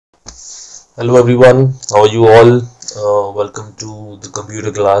Hello everyone, how are you all? Welcome to the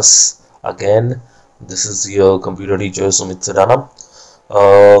computer class again. This is your computer teacher Sumit Sadana.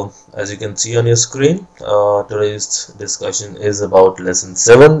 As you can see on your screen, today's discussion is about lesson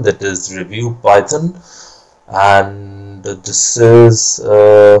 7, that is review Python, and this is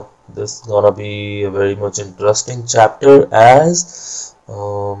gonna be a very much interesting chapter as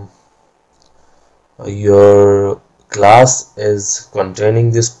your class is containing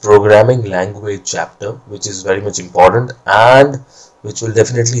this programming language chapter, which is very much important and which will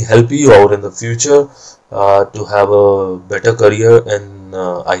definitely help you out in the future to have a better career in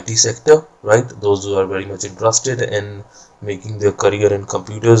IT sector, right? Those who are very much interested in making their career in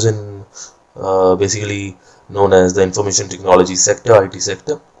computers in basically known as the information technology sector, IT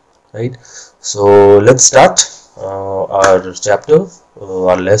sector, right? So let's start our chapter,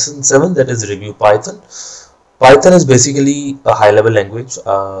 our lesson 7, that is review Python. Python is basically a high-level language.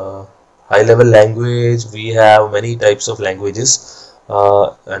 High-level language, we have many types of languages,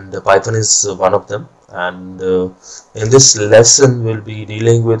 and Python is one of them. And in this lesson, we'll be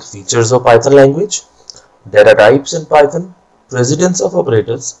dealing with features of Python language, data types in Python, precedence of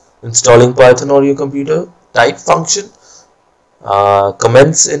operators, installing Python on your computer, type function,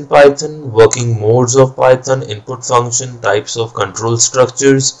 comments in Python, working modes of Python, input function, types of control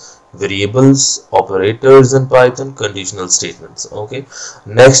structures, variables, operators in Python, conditional statements. Okay,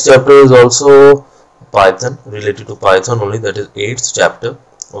 next chapter is also Python, related to Python only, that is 8th chapter.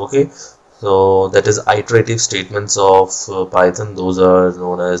 Okay, so that is iterative statements of Python. Those are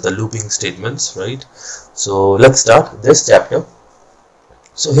known as the looping statements, right? So let's start this chapter.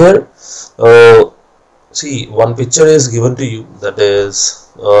 So here see, one picture is given to you, that is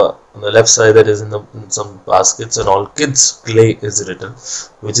on the left side, that is in some baskets and all, kids clay is written,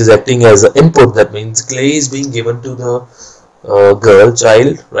 which is acting as an input. That means clay is being given to the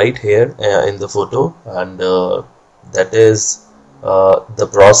child right here in the photo, and that is the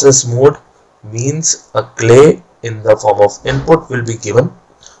process mode, means a clay in the form of input will be given,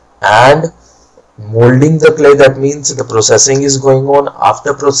 and molding the clay, that means the processing is going on.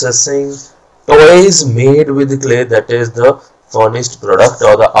 After processing, toys made with clay, that is the furnished product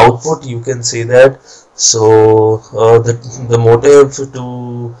or the output, you can say that. So the motive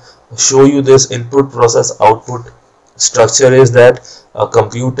to show you this input process output structure is that a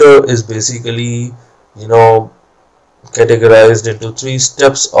computer is basically categorized into 3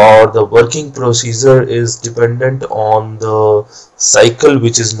 steps, or the working procedure is dependent on the cycle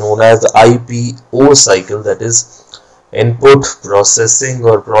which is known as the IPO cycle, that is input processing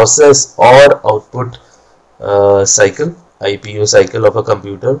or process or output cycle, IPO cycle of a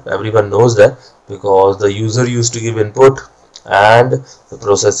computer. Everyone knows that, because the user used to give input and the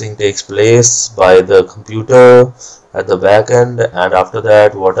processing takes place by the computer at the back end, and after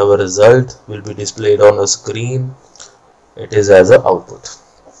that whatever result will be displayed on a screen, it is as an output.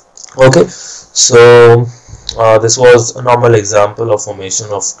 Okay, so this was a normal example of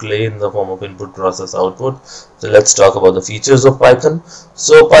formation of clay in the form of input process output. So let's talk about the features of Python.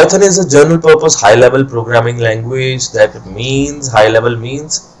 So Python is a general purpose high level programming language. That means, high level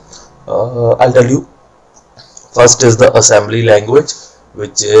means, I'll tell you. First is the assembly language,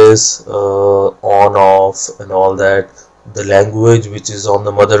 which is on, off and all that, the language which is on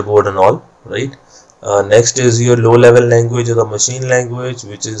the motherboard and all, right? Next is your low level language, or the machine language,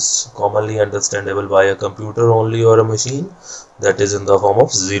 which is commonly understandable by a computer only or a machine, that is in the form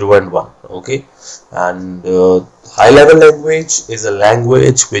of 0 and 1. Okay, and high level language is a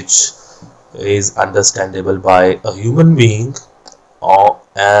language which is understandable by a human being,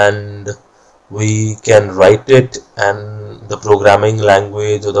 and we can write it, and the programming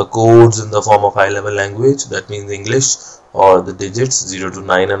language or the codes in the form of high level language, that means English or the digits 0 to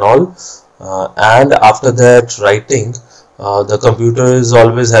 9 and all. And after that writing, the computer is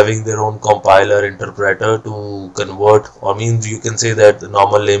always having their own compiler, interpreter to convert, or means you can say that the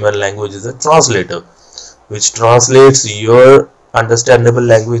normal layman language is a translator, which translates your understandable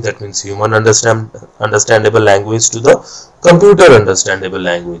language, that means human understandable language, to the computer understandable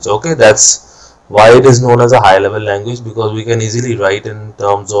language. Okay, that's why it is known as a high level language, because we can easily write in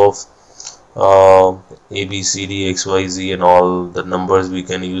terms of A, B, C, D, X, Y, Z and all the numbers we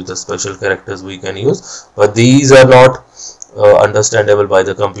can use, the special characters we can use, but these are not understandable by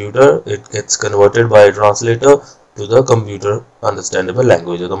the computer. It gets converted by a translator to the computer understandable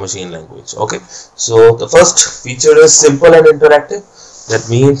language or the machine language. Okay, so the first feature is simple and interactive. That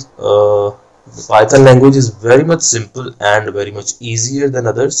means the Python language is very much simple and very much easier than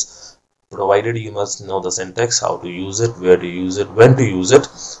others, provided you must know the syntax, how to use it, where to use it, when to use it.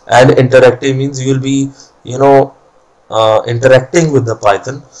 And interactive means you will be interacting with the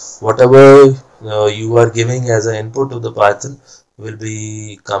Python, whatever you are giving as an input to the Python will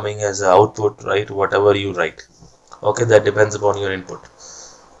be coming as an output, right? Whatever you write. Okay, that depends upon your input.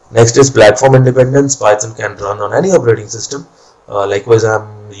 Next is platform independence. Python can run on any operating system. Likewise,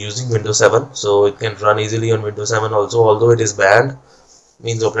 I'm using Windows 7, so it can run easily on Windows 7 also, although it is banned,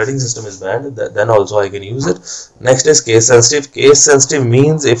 means operating system is banned, then also I can use it. Next is case sensitive. Case sensitive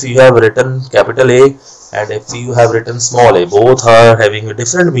means if you have written capital A and if you have written small a, both are having a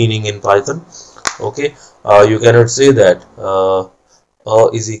different meaning in Python. Okay, you cannot say that A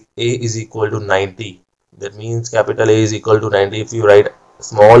is equal to 90. That means capital A is equal to 90. If you write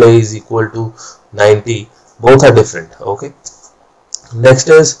small a is equal to 90, both are different. Okay. Next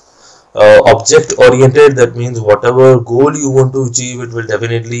is object oriented. That means whatever goal you want to achieve, it will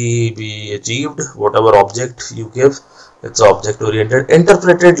definitely be achieved. Whatever object you give, it's object oriented.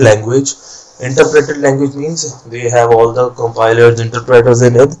 Interpreted language. Interpreted language means they have all the compilers, interpreters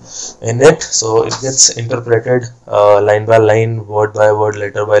in it, so it gets interpreted line by line, word by word,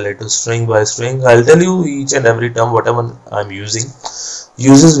 letter by letter, string by string. I'll tell you each and every term whatever I'm using.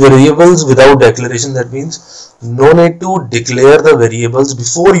 Uses variables without declaration. That means no need to declare the variables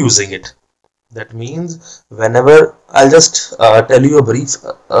before using it. That means whenever, I'll just tell you a brief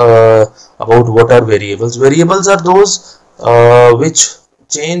about what are variables. Variables are those which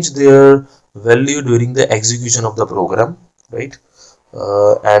change their value during the execution of the program, right?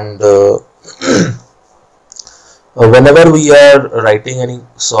 Whenever we are writing any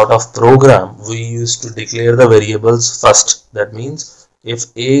sort of program, we used to declare the variables first. That means if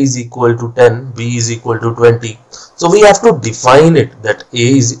a is equal to 10, b is equal to 20, so we have to define it, that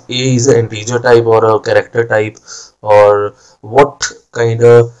a is an integer type or a character type, or what kind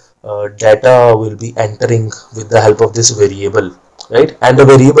of data will be entering with the help of this variable, right? And the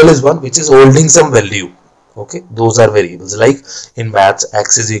variable is one which is holding some value. Okay, those are variables. Like in maths,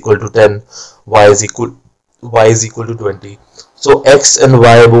 x is equal to 10, y is equal to 20. So x and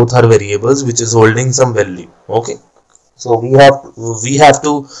y both are variables which is holding some value. Okay, so we have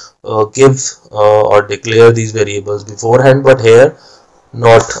to give or declare these variables beforehand, but here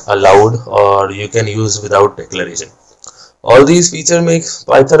not allowed, or you can use without declaration. All these features make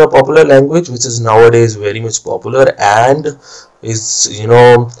Python a popular language, which is nowadays very much popular, and is,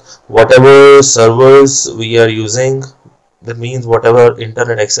 whatever servers we are using, that means whatever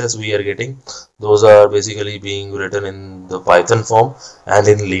internet access we are getting, those are basically being written in the Python form and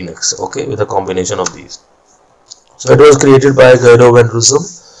in Linux. Okay, with a combination of these. So it was created by Guido van Rossum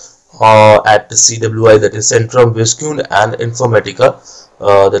at CWI, that is Centrum Wiskunde and Informatica,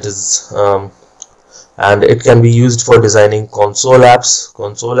 and it can be used for designing console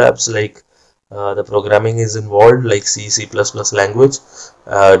apps like the programming is involved, like C++ language,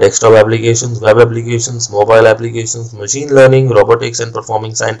 desktop applications, web applications, mobile applications, machine learning, robotics, and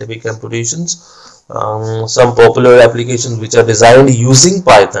performing scientific computations. Some popular applications which are designed using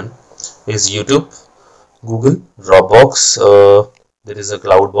Python is YouTube, Google, Dropbox, there is a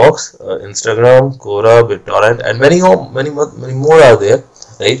Cloudbox, Instagram, Quora, BitTorrent, and many more are there,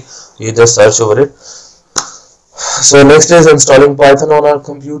 right? You just search over it. So next is installing Python on our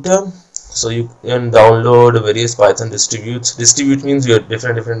computer. So you can download various Python distributes. Distribute means you have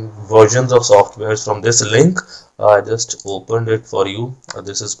different versions of softwares from this link. I just opened it for you.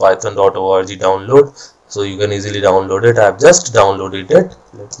 This is python.org download. So you can easily download it. I have just downloaded it.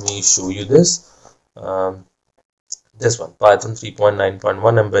 Let me show you this. This one, Python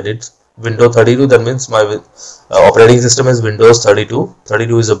 3.9.1 embedded Windows 32. That means my operating system is Windows 32.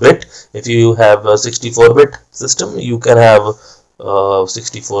 32 is a bit. If you have a 64-bit system, you can have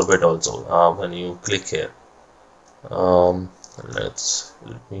 64-bit also when you click here.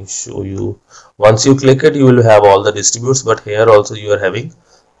 Let me show you. Once you click it, you will have all the distributes, but here also you are having,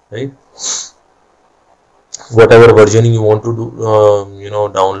 right, whatever version you want to do,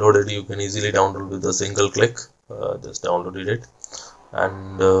 download it. You can easily download with a single click. Just downloaded it.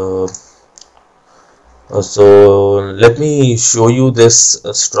 And so let me show you this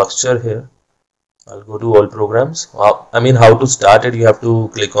structure here. I'll go to all programs. How to start it, you have to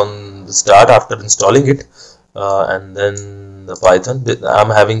click on the start after installing it, and then the Python. I'm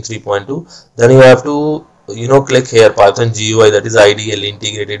having 3.2. Then you have to click here Python GUI, that is IDL,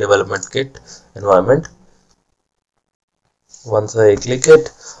 Integrated Development Kit environment. Once I click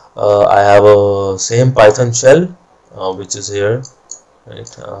it, I have a same Python shell which is here,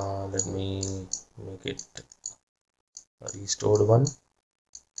 right? Let me make it a restored one.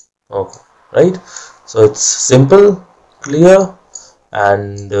 Okay, right? So it's simple, clear,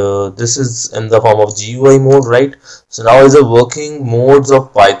 and this is in the form of GUI mode, right? So now is the working modes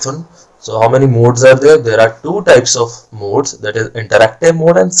of Python. So how many modes are there? There are two types of modes, that is interactive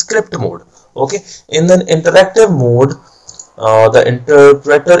mode and script mode. Okay, in the interactive mode, the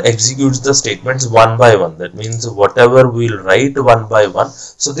interpreter executes the statements one by one. That means whatever we'll write one by one.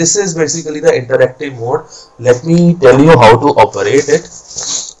 So this is basically the interactive mode. Let me tell you how to operate it,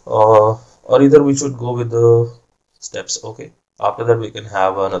 or either we should go with the steps. Okay, after that we can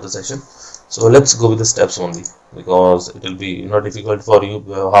have another session. So let's go with the steps only, because it will be difficult for you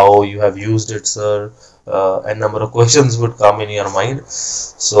how you have used it, sir. A number of questions would come in your mind.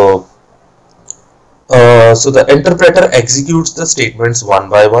 So the interpreter executes the statements one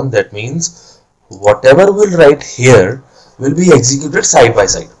by one. That means whatever we'll write here will be executed side by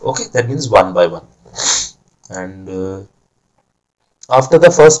side. Okay, that means one by one. And after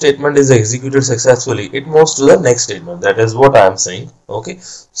the first statement is executed successfully, it moves to the next statement. That is what I am saying. Okay,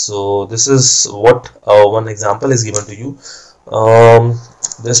 so this is what one example is given to you.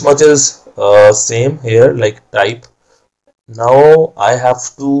 This much is same here, like type. Now I have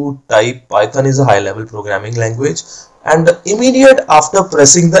to type. Python is a high level programming language, and immediate after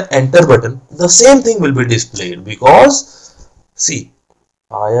pressing the enter button, the same thing will be displayed, because see,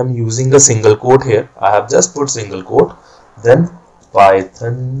 I am using a single quote here. I have just put single quote, then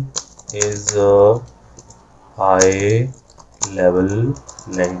Python is a high level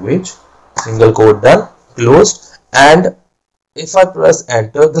language, single quote, done, closed, and if I press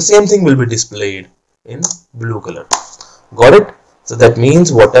enter, the same thing will be displayed in blue color. Got it? So that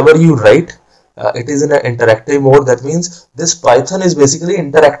means whatever you write, it is in an interactive mode. That means this Python is basically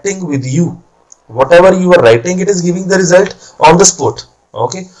interacting with you. Whatever you are writing, it is giving the result on the spot.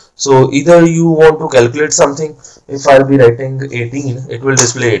 Okay, so either you want to calculate something. If I'll be writing 18, it will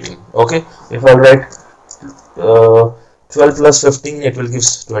display 18. Okay, if I write 12 plus 15, it will give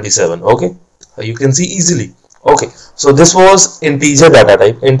 27. Okay, you can see easily. Okay, so this was integer data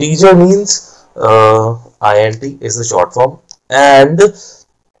type. Integer means int is the short form, and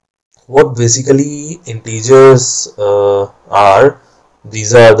what basically integers are,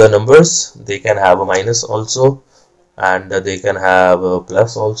 these are the numbers. They can have a minus also, and they can have a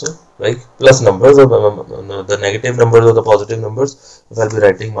plus also, like plus numbers, or the negative numbers or the positive numbers. If I'll be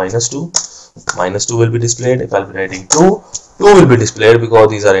writing -2 will be displayed. If I'll be writing 2 will be displayed, because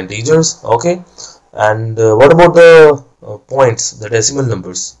these are integers. Okay, and what about the points, the decimal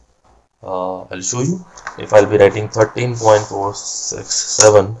numbers? I'll show you. If I'll be writing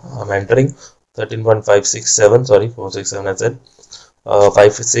 13.467, I'm entering 13.567, sorry, 467 I said,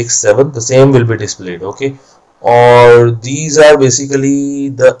 567, the same will be displayed. Okay, or these are basically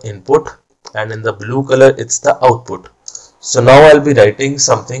the input, and in the blue color it's the output. So now I'll be writing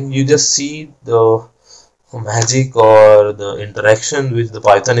something. You just see the magic or the interaction which the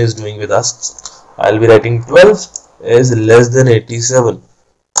Python is doing with us. I'll be writing 12 is less than 87.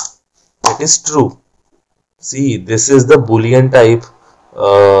 It is true. See, this is the Boolean type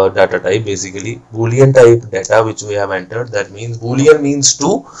data type, basically Boolean type data which we have entered. That means Boolean means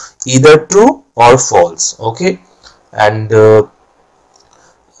true, either true or false. Okay, and 12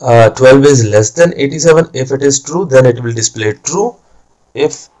 is less than 87. If it is true, then it will display true.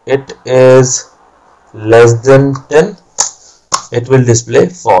 If it is less than 10, it will display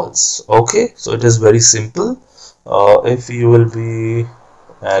false. Okay, so it is very simple. If you will be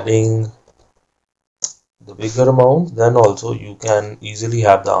adding the bigger amount, then also you can easily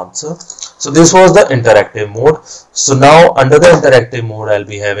have the answer. So this was the interactive mode. So now under the interactive mode, I'll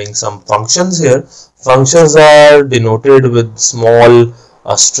be having some functions here. Functions are denoted with small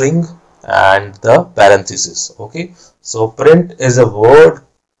string and the parenthesis. Okay, so print is a word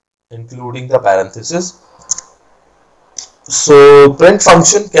including the parenthesis. So print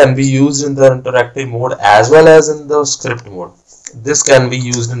function can be used in the interactive mode as well as in the script mode. This can be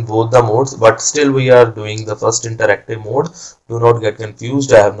used in both the modes, but still we are doing the first interactive mode. Do not get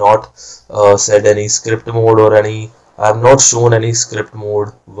confused. I have not said any script mode or I have not shown any script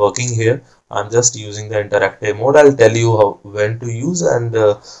mode working here. I'm just using the interactive mode. I'll tell you when to use and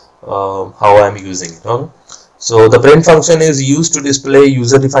how I'm using it. Okay? So the print function is used to display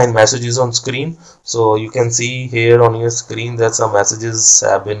user-defined messages on screen. So you can see here on your screen that some messages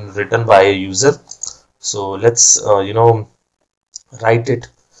have been written by a user. So let's write it.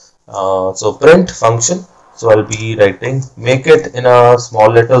 So print function. So I'll be writing, make it in a small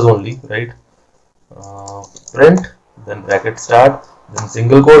letters only, right? Print, then bracket start, then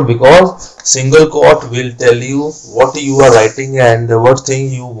single quote, because single quote will tell you what you are writing and what thing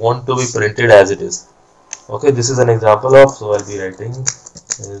you want to be printed as it is. Okay, this is an example of, so I'll be writing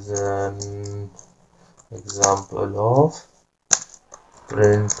is an example of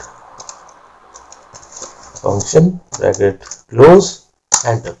print function, bracket close,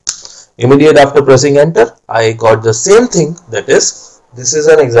 enter. Immediate after pressing enter, I got the same thing. That is, this is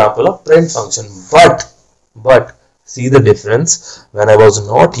an example of print function. But see the difference. When I was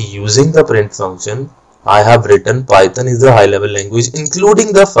not using the print function, I have written Python is a high level language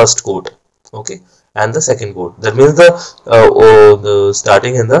including the first code, okay, and the second code. That means the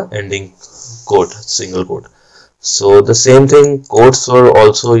starting and the ending code, single code. So the same thing, codes were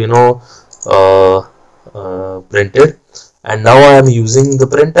also, uh, printed. And now I am using the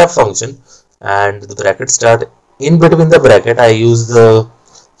printf function, and the bracket start. In between the bracket I use the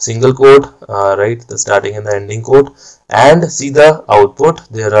single code, right, the starting and the ending code, and see the output.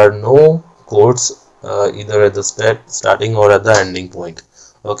 There are no codes either at the starting or at the ending point.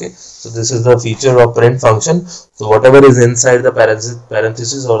 Okay, so this is the feature of print function. So whatever is inside the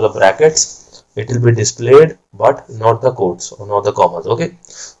parenthesis or the brackets, it will be displayed, but not the codes or not the commas. Okay,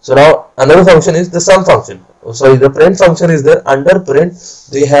 so now another function is the sum function. Sorry, the print function is there. Under print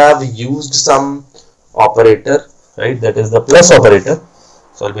they have used some operator, right, that is the plus operator.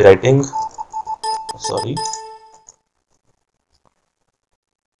 So I'll be writing, sorry,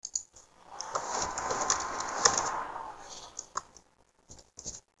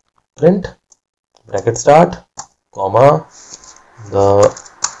 print bracket start, comma,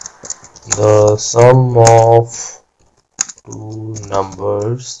 the sum of two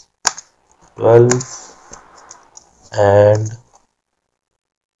numbers 12 and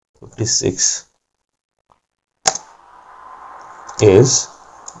 56 is,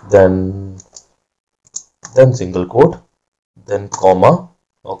 then single quote, then comma.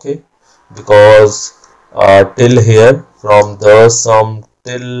 Okay, because till here, from the sum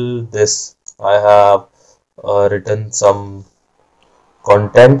till this, I have written some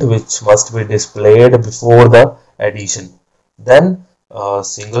content which must be displayed before the addition. Then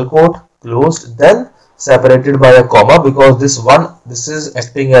single quote closed, then separated by a comma, because this is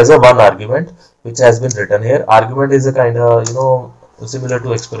acting as a one argument which has been written here. Argument is a kind of, similar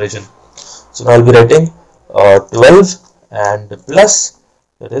to expression. So now I'll be writing 12 and plus,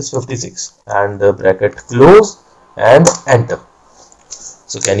 that is 56, and bracket close and enter.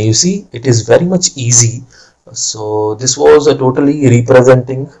 So can you see, it is very much easy. So this was a totally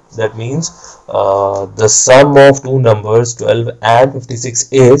representing, that means the sum of two numbers 12 and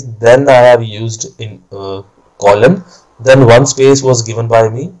 56 is, then I have used in column, then one space was given by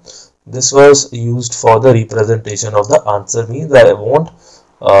me. This was used for the representation of the answer, means I want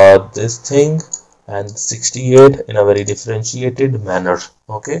this thing and 68 in a very differentiated manner.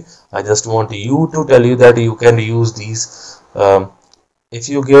 Okay, I just want you to tell you that you can use these. If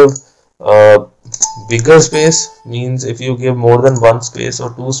you give bigger space, means if you give more than one space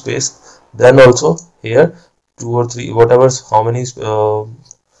or two space, then also here 2 or 3, whatever, how many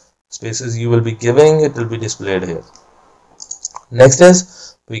spaces you will be giving, it will be displayed here. Next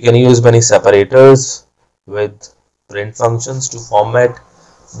is, we can use many separators with print functions to format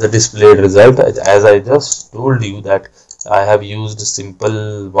the displayed result. As I just told you that I have used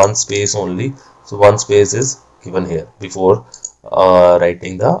simple one space only, so one space is given here before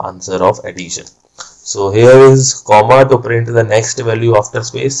writing the answer of addition. So here is comma to print the next value after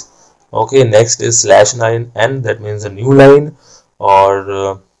space. Okay, next is /9n, that means a new line,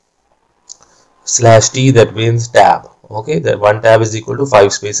 or /t, that means tab. Okay, that one tab is equal to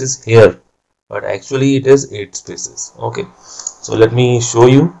 5 spaces here, but actually it is 8 spaces. Okay, so let me show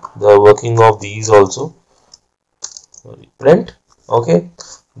you the working of these also. Sorry, print. Okay,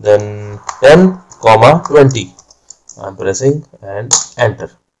 then 10, 20. I'm pressing and enter.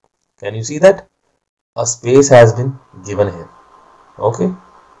 Can you see that a space has been given here? Okay,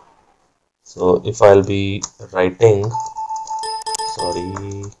 so if I'll be writing,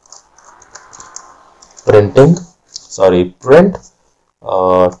 sorry, printing, sorry, print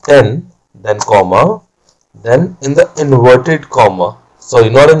 10, then comma, then in the inverted comma, sorry,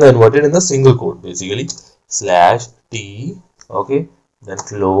 not in the inverted, in the single quote, basically /t, okay, then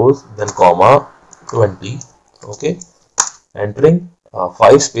close, then comma 20. Okay, entering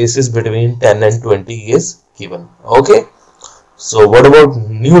 5 spaces between 10 and 20 is given. Okay, so what about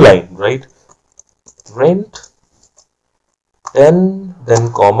new line, right? Print 10,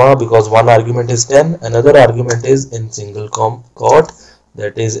 then comma, because one argument is 10, another argument is in single quote,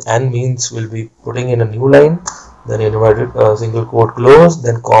 that is n, means we'll be putting in a new line, then inverted single quote close,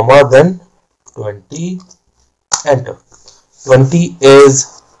 then comma, then 20, enter. 20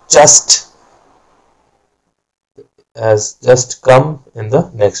 is just come in the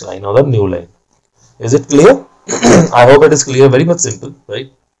next line or the new line. Is it clear? I hope it is clear. Very much simple,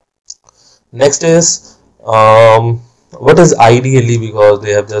 right? Next is What is ideally, because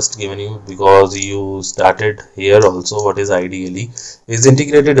they have just given you, because you started here also, what is ideally is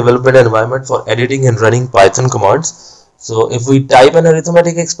integrated development environment for editing and running Python commands. So if we type an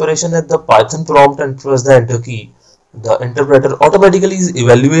arithmetic expression at the Python prompt and press the enter key, the interpreter automatically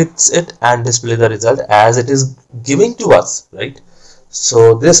evaluates it and display the result as it is giving to us, right?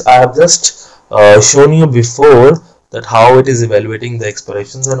 So this I have just shown you before, that how it is evaluating the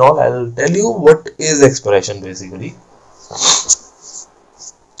expressions and all. I'll tell you what is expression basically.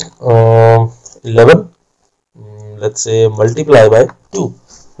 11, let's say, multiply by 2,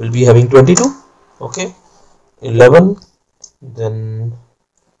 will be having 22. Okay, 11, then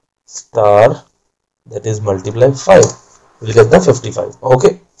star, that is multiply 5, we'll get the 55.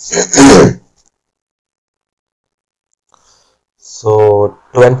 Okay. So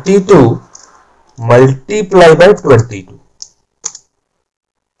 22 multiply by 22,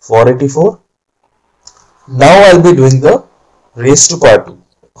 484. Now I'll be doing the raised to power 2.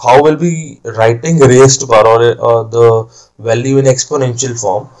 How will be writing raised to power, or the value in exponential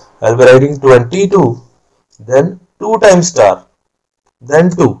form? I'll be writing 22, then 2 times star,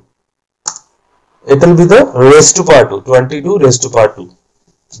 then 2. It will be the raised to power 2, 22 raised to power 2.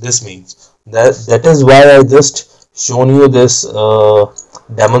 This means that is why I just shown you this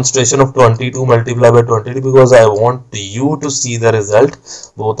demonstration of 22 multiplied by 22, because I want you to see the result.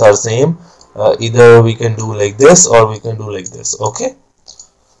 Both are same. Either we can do like this or we can do like this. Okay.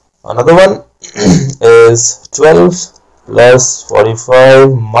 Another one is 12 plus 45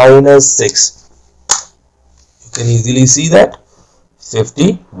 minus 6. You can easily see that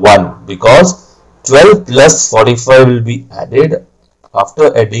 51, because 12 plus 45 will be added.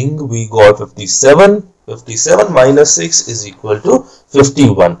 After adding, we got 57. 57 minus 6 is equal to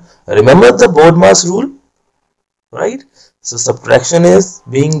 51. Remember the BODMAS rule, right? So subtraction is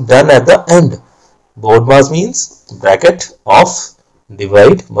being done at the end. BODMAS means bracket of,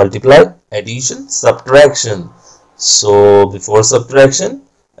 divide, multiply, addition, subtraction. So before subtraction,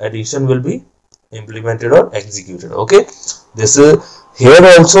 addition will be implemented or executed. Okay, this is here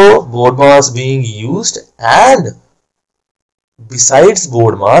also BODMAS being used, and besides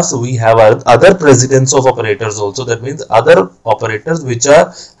BODMAS we have other precedence of operators also. That means other operators which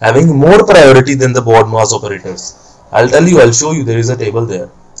are having more priority than the BODMAS operators. I'll tell you, I'll show you, there is a table there.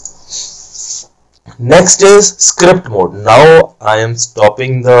 Next is script mode. Now I am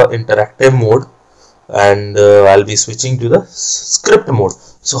stopping the interactive mode, and I'll be switching to the script mode.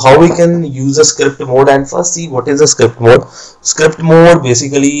 So how we can use a script mode, and first see what is a script mode. Script mode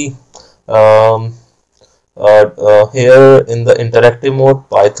basically, here in the interactive mode,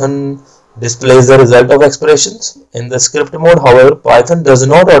 Python displays the result of expressions. In the script mode, however, Python does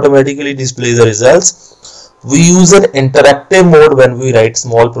not automatically display the results. We use an interactive mode when we write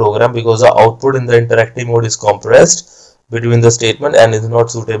small program, because the output in the interactive mode is compressed between the statement and is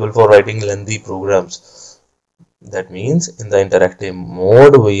not suitable for writing lengthy programs. That means in the interactive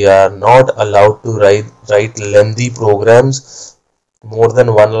mode we are not allowed to write lengthy programs. More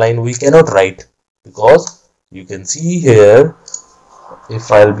than one line we cannot write, because you can see here,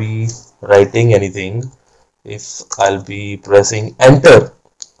 if I'll be writing anything, if I'll be pressing enter,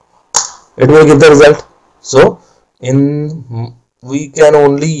 it will give the result. So we can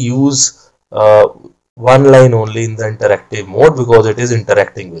only use one line only in the interactive mode, because it is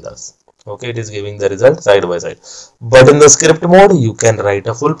interacting with us. Okay, it is giving the result side by side. But in the script mode, you can write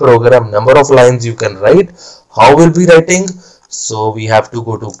a full program, number of lines you can write. How will be writing? So we have to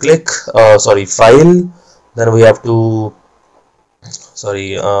go to file, then we have to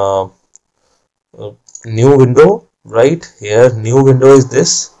new window, right here. New window is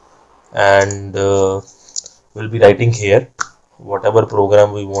this, and we'll be writing here whatever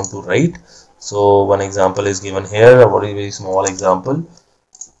program we want to write. So one example is given here, a very small example.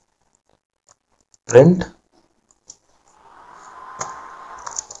 Print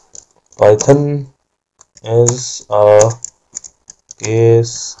Python is a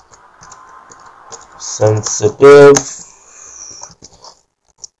case sensitive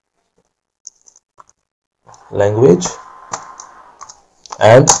language,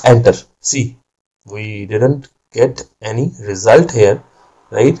 and enter. See, we didn't get any result here,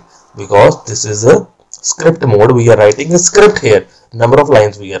 right? Because this is a script mode. We are writing a script here, number of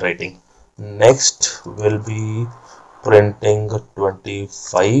lines we are writing. Next will be printing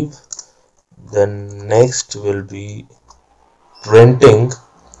 25, then next will be printing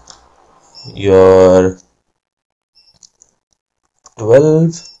your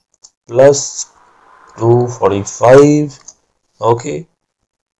 12 plus 245. Okay,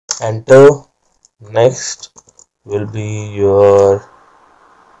 enter. Next will be your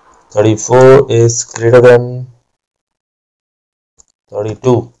 34 is greater than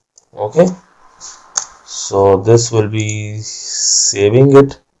 32. Okay, so this will be saving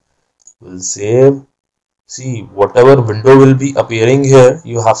it. We'll save. See, whatever window will be appearing here,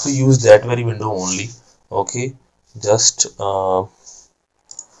 you have to use that very window only. Okay, just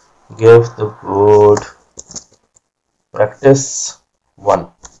give the word practice 1,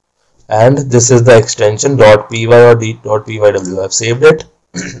 and this is the extension .py or .pyw. I've saved it.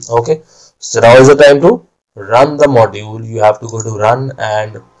 Okay, so now is the time to run the module. You have to go to run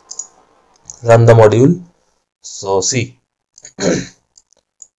and run the module. So see,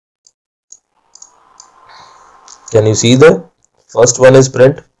 can you see the first one is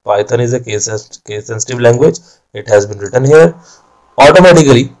print. Python is a case sensitive language. It has been written here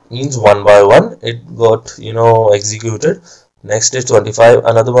automatically, means one by one it got executed. Next is 25,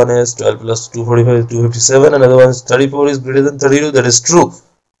 another one is 12 plus 245 is 257, another one is 34 is greater than 32. That is true.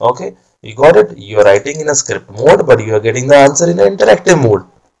 Okay, you got it. You are writing in a script mode, but you are getting the answer in an interactive mode.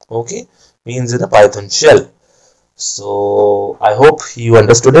 Okay, means in a Python shell. So I hope you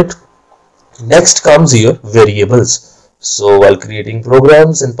understood it. Next comes here variables. So while creating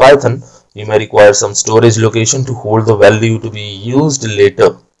programs in Python, you may require some storage location to hold the value to be used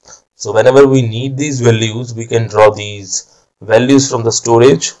later. So whenever we need these values, we can draw these values from the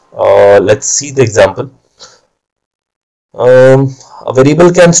storage. Let's see the example. A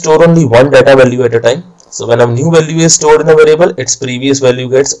variable can store only one data value at a time. So when a new value is stored in a variable, its previous value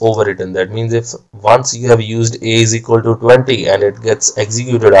gets overwritten. That means if once you have used a is equal to 20 and it gets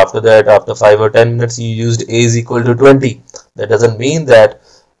executed, after that, after 5 or 10 minutes, you used a is equal to 20. That doesn't mean that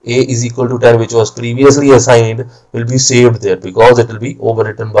a is equal to 10, which was previously assigned, will be saved there, because it will be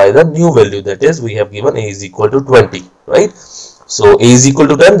overwritten by the new value. That is, we have given a is equal to 20, right? So a is equal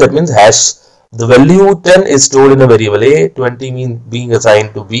to 10, that means hash the value 10 is stored in a variable a, 20 means being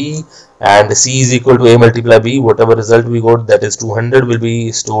assigned to b, and c is equal to a multiply b. Whatever result we got, that is 200, will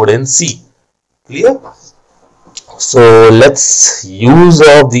be stored in c. Clear? So let's use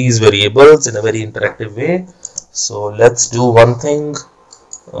of these variables in a very interactive way. So let's do one thing.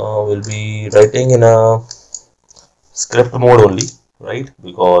 We'll be writing in a script mode only, right?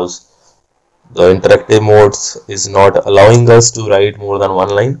 Because the interactive modes is not allowing us to write more than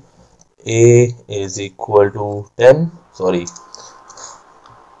one line. A is equal to 10, sorry,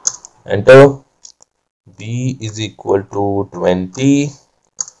 enter. B is equal to 20,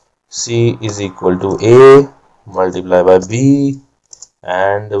 C is equal to A multiply by B,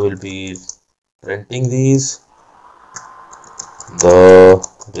 and we'll be printing these. The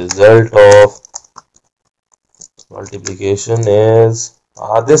result of multiplication is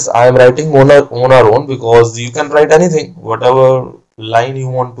this I am writing on our own, because you can write anything, whatever line you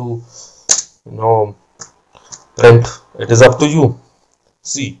want to print, it is up to you.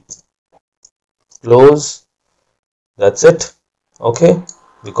 See, close, that's it. Okay,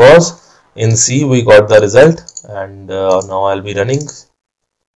 because in C we got the result, and now I'll be running.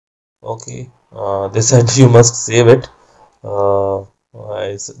 Okay, this said you must save it.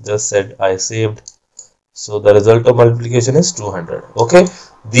 I just said I saved. So the result of multiplication is 200. Okay,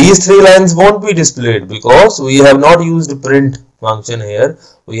 these three lines won't be displayed because we have not used print function here.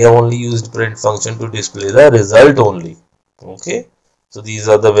 We have only used print function to display the result only. Okay, so these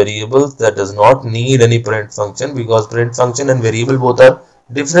are the variables that does not need any print function, because print function and variable both are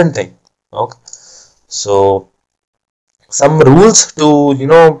different thing. Okay, so some rules to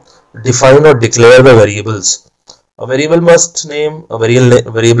define or declare the variables. A variable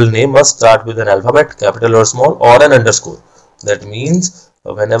name must start with an alphabet, capital or small, or an underscore. That means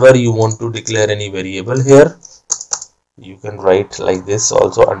whenever you want to declare any variable here, you can write like this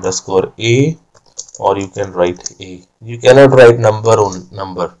also, underscore a, or you can write a. You cannot write number on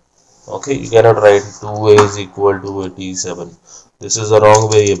number. Okay, you cannot write 2a is equal to 87. This is a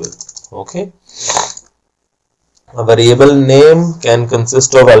wrong variable. Okay. A variable name can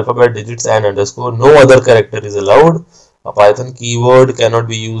consist of alphabet, digits, and underscore. No other character is allowed. A Python keyword cannot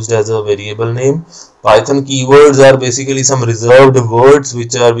be used as a variable name. Python keywords are basically some reserved words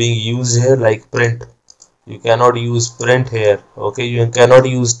which are being used here, like print. You cannot use print here. Okay, you cannot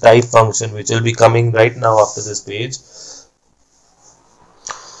use type function, which will be coming right now after this page.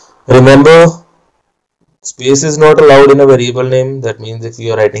 Remember, space is not allowed in a variable name. That means if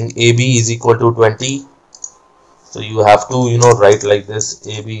you are writing AB is equal to 20, so you have to write like this,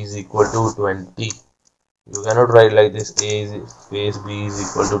 AB is equal to 20. You cannot write like this, A space B is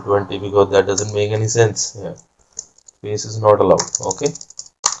equal to 20, because that doesn't make any sense. Yeah, space is not allowed. Okay.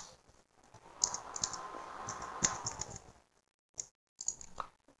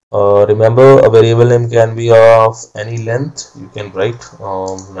 Remember, a variable name can be of any length. You can write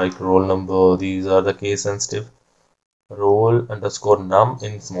like roll number. These are the case sensitive. roll underscore num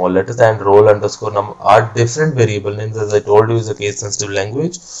in small letters and roll underscore num are different variable names. As I told you, is a case sensitive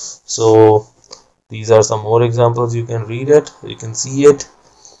language. So these are some more examples. You can read it, you can see it.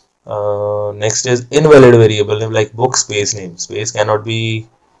 Next is invalid variable name, like book space name. Space cannot be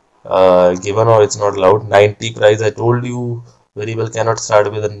given or it's not allowed. 90 price, I told you, variable cannot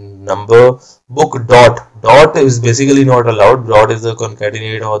start with a number. Book dot is basically not allowed. Dot is the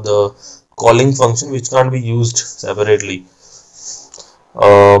concatenate or the calling function which can't be used separately.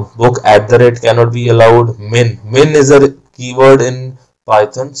 Book at the rate cannot be allowed. Min is a keyword in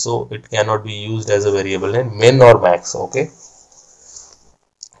Python, so it cannot be used as a variable name. Min or max. Okay.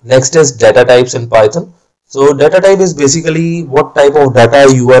 Next is data types in Python. So data type is basically what type of data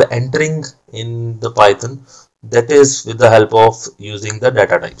you are entering in the Python. That is with the help of using the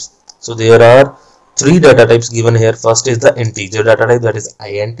data types. So there are three data types given here. First is the integer data type, that is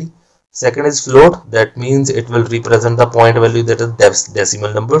int. Second is float, that means it will represent the point value, that is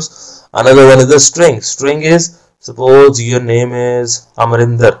decimal numbers. Another one is the string. String is, suppose your name is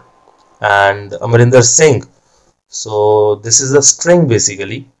Amarinder and Amarinder Singh. So this is a string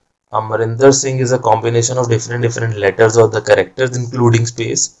basically. Amarinder Singh is a combination of different letters or the characters including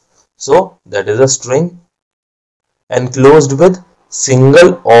space. So that is a string enclosed with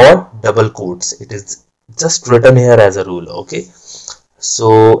single or double quotes. It is just written here as a rule. Okay.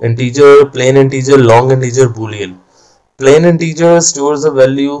 So integer, plain integer, long integer, boolean. Plain integer stores a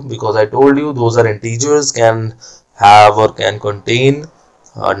value because I told you those are integers, can have or can contain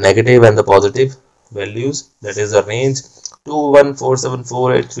negative and the positive values. That is a range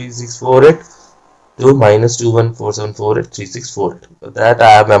 2147483648 to minus 2147483648. That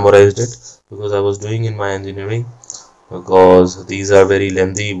I have memorized it because I was doing in my engineering, because these are very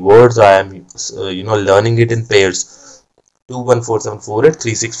lengthy words. I am learning it in pairs.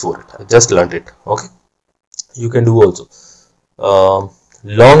 2147483648. I just learned it. Okay, you can do also.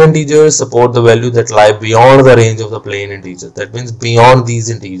 Long integers support the value that lie beyond the range of the plain integer. That means beyond these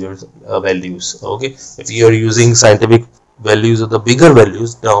integers values. Okay, if you are using scientific values or the bigger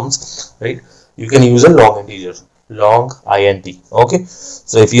values terms, right, you can use a long integer, long int. Okay,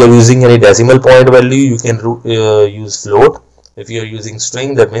 so if you are using any decimal point value, you can use float. If you are using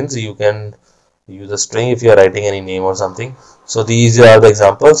string, that means you can use a string if you are writing any name or something. So these are the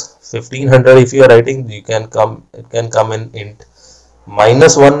examples. 1500 if you are writing, it can come in int.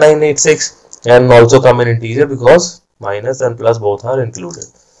 Minus 1986 can also come in integer because minus and plus both are included.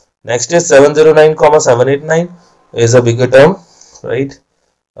 Next is 709 comma 789 is a bigger term, right?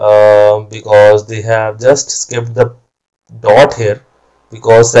 Because they have just skipped the dot here,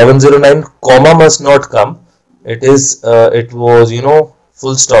 because 709 comma must not come. It was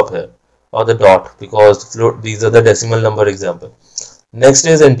full stop here, or the dot, because these are the decimal number example. Next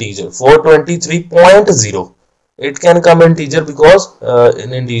is integer 423.0. It can come integer because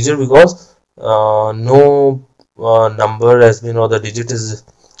no number has been, or the digit is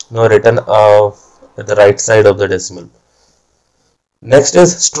written at the right side of the decimal. Next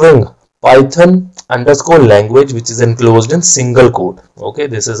is string Python underscore language, which is enclosed in single quote. Okay,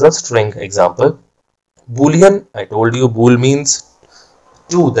 this is a string example. Boolean, I told you bool means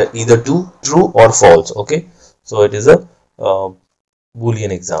true, that either true or false. Okay, so it is a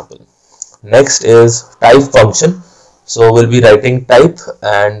Boolean example. Next is type function. So we'll be writing type,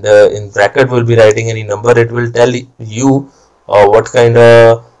 and in bracket we'll be writing any number. It will tell you what kind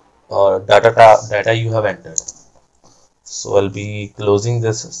of data you have entered. So I'll be closing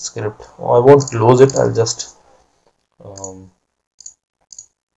this script. I won't close it, I'll just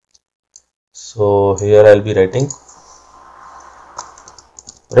so here I'll be writing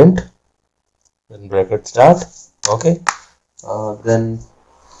print, then bracket start. Okay, then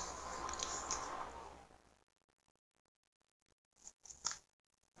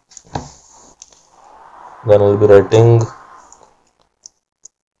I'll be writing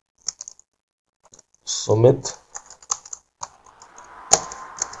Sumit.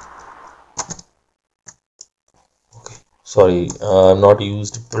 Okay, sorry, not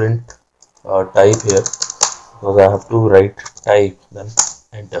used print type here because I have to write type, then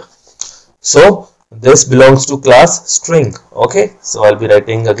enter. So this belongs to class string. Okay, so I'll be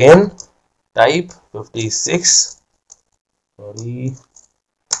writing again type 56. Sorry.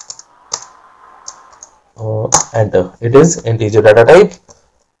 Enter. It is integer data type.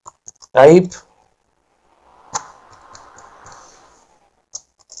 Type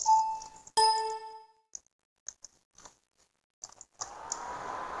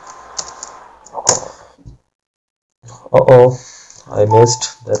I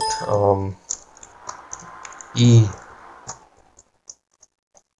missed that E.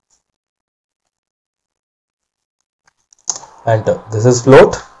 enter. This is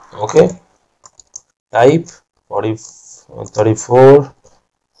float. Okay, type 40, 34,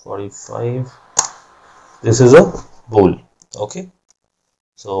 45. This is a bool. Okay,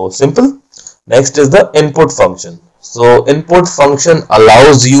 so simple. Next is the input function. So input function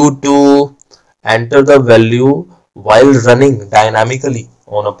allows you to enter the value while running dynamically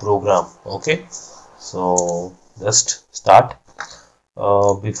on a program. Okay, so just start.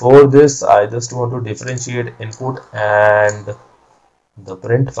 Before this, I just want to differentiate input and the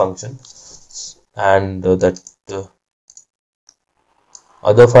print function, and that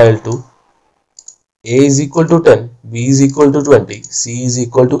other file too. A is equal to 10, B is equal to 20, C is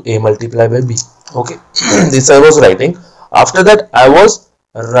equal to A multiplied by B. Okay, this I was writing. After that, I was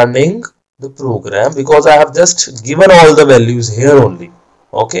running the program because I have just given all the values here only.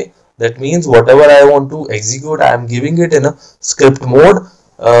 Okay, that means whatever I want to execute, I am giving it in a script mode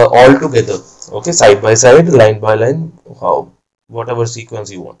all together. Okay, side by side, line by line, how whatever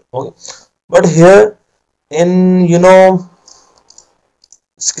sequence you want. Okay, but here in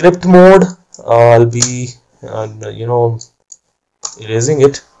script mode, I'll be erasing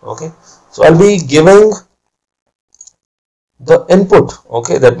it. Okay, so I'll be giving the input.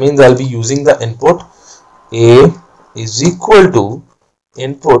 Okay, that means I'll be using the input. A is equal to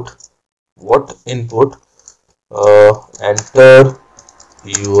input. What input? Enter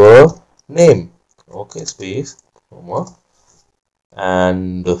your name. Okay, space, comma,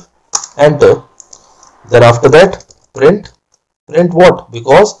 and enter. Then after that, print what?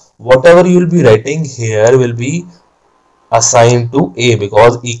 Because whatever you will be writing here will be assigned to A,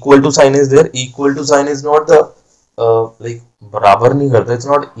 because equal to sign is there. Equal to sign is not the like barabar nahi karta, it's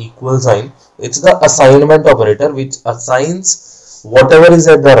not equal sign, it's the assignment operator which assigns whatever is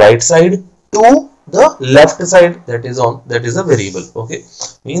at the right side to the left side, that is a variable. Okay,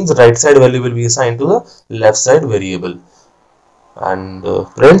 means right side value will be assigned to the left side variable, and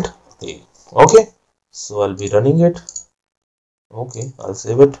print A. Okay, so I'll be running it. Okay, I'll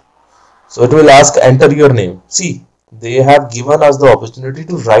save it. So it will ask enter your name. See, they have given us the opportunity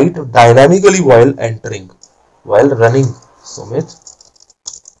to write dynamically while entering, while running. Sumit.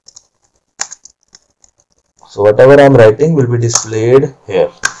 So whatever I am writing will be displayed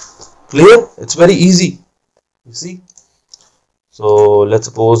here. Clear? It's very easy. You see. So let's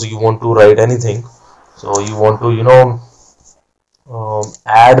suppose you want to write anything. So you want to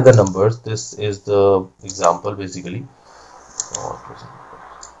add the numbers. This is the example basically.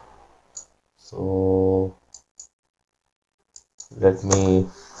 So let me,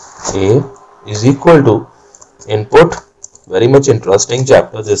 A is equal to input. Very much interesting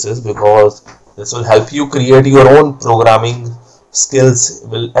chapter this is, because this will help you create your own programming skills,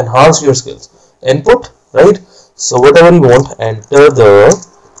 will enhance your skills. Input, right? So whatever you want, enter the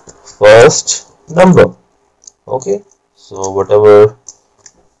first number. Okay, so whatever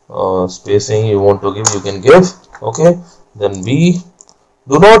spacing you want to give, you can give. Okay, then B.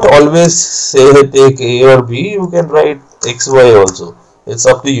 Do not always say take A or B, you can write XY also. It's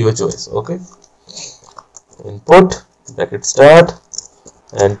up to your choice. Okay. Input, bracket start,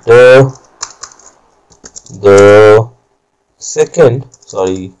 enter the second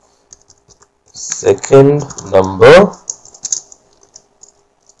number.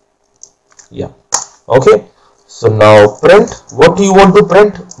 Yeah. Okay. So now print. What do you want to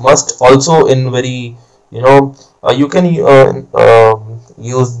print? Must also in very, you can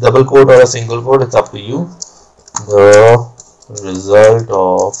use double quote or a single quote, it's up to you. The result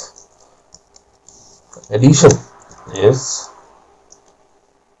of addition is,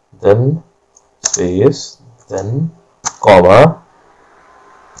 then space, then comma,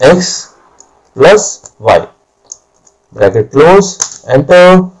 x plus y, bracket close,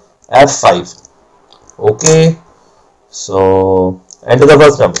 enter, F5. Okay, so enter the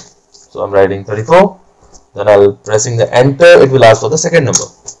first number. So I'm writing 34. Then I'll pressing the enter, it will ask for the second number.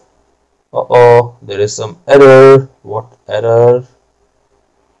 There is some error. What error?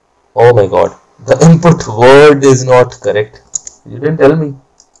 Oh my god, the input word is not correct. You didn't tell me.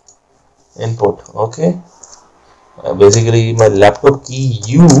 Input. Okay, basically my laptop key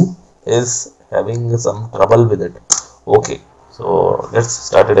U is having some trouble with it. Okay, so let's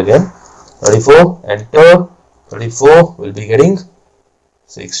start it again. 34, enter. 34 will be getting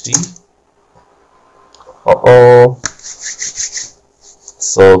 60.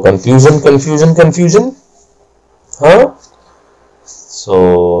 So confusion. Huh?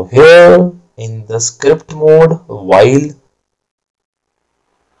 So here in the script mode, while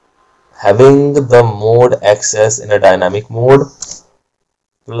having the mode access in a dynamic mode,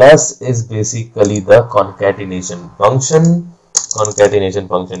 plus is basically the concatenation function. Concatenation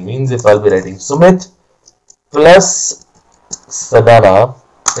function means if I'll be writing Sumit plus Sadana,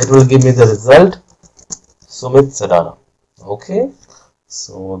 it will give me the result Sumit Sadana. Okay,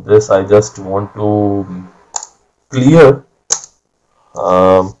 so this I just want to clear.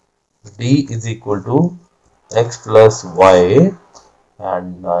 um, D is equal to x plus y,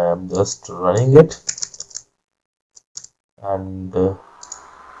 and I am just running it, and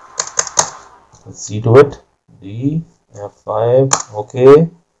let's see to it. D F5, okay,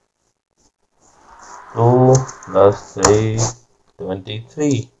 2 plus 3,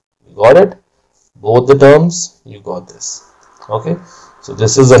 23. You got it? Both the terms, you got this. Okay, so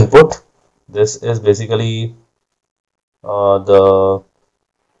this is input. This is basically the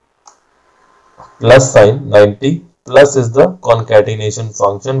plus sign 90. Plus is the concatenation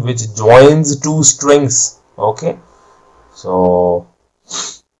function which joins two strings. Okay, so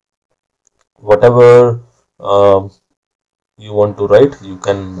whatever you want to write, you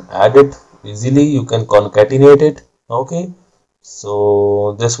can add it easily, you can concatenate it. Okay,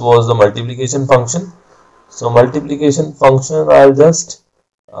 so this was the multiplication function. So multiplication function I'll just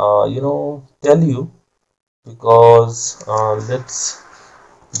tell you, because let's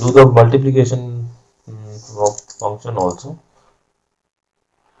do the multiplication function also.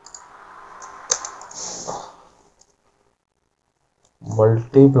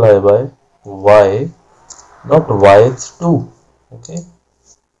 Multiply by y, not y, it's 2. Okay,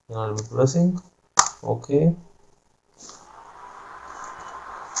 then I'll be pressing okay,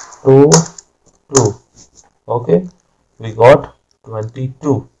 2, 2. Okay, we got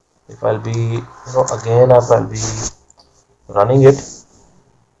 22. If I'll be again up, I'll be running it,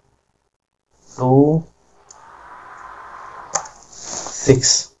 2,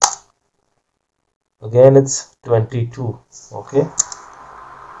 6. Again it's 22. Okay,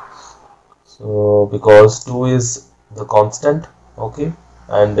 so because 2 is the constant, okay,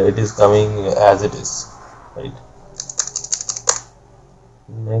 and it is coming as it is, right?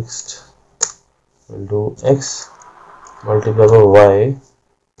 Next we'll do x multiplied by y,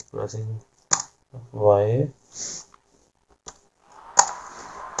 pressing y.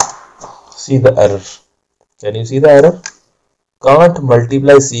 See the error. Can you see the error? Can't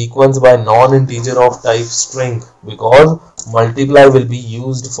multiply sequence by non-integer of type string, because multiply will be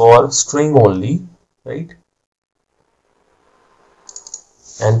used for string only, right?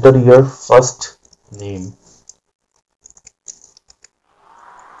 Enter your first name.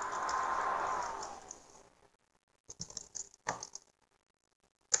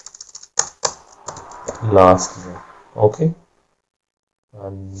 Last name. Okay,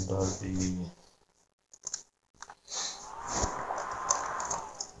 and I'll be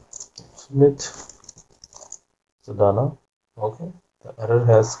Smith Sadana. Okay, the error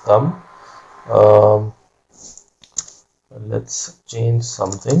has come. Let's change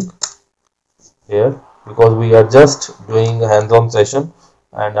something here, because we are just doing a hands-on session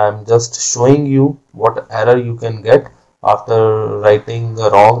and I'm just showing you what error you can get after writing a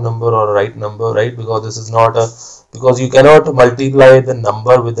wrong number or right number, right? Because this is not a, because you cannot multiply the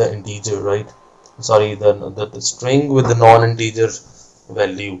number with the integer, right? Sorry, the string with the non-integer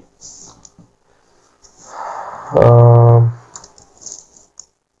value.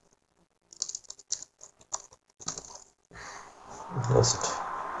 Just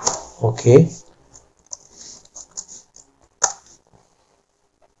okay,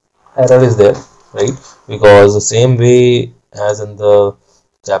 error is there, right? Because the same way as in the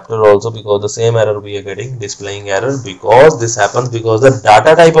chapter also, because the same error we are getting, displaying error, because this happens because the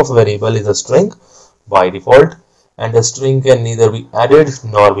data type of variable is a string by default, and a string can neither be added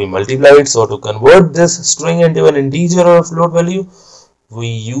nor be multiplied. So to convert this string into an integer or a float value, we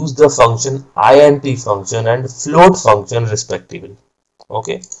use the function int function and float function respectively.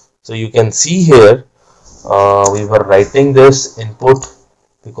 Okay, so you can see here we were writing this input,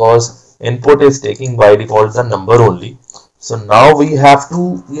 because input is taking by default the number only. So now we have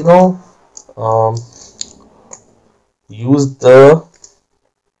to use the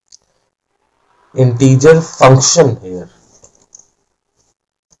integer function here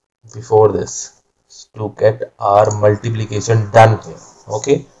before this to get our multiplication done here.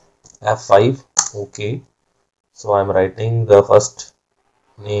 Okay, F5. Okay, so I'm writing the first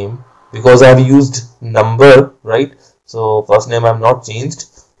name, because I've used number, right? So first name I've not changed.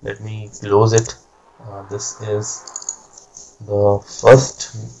 Let me close it. This is the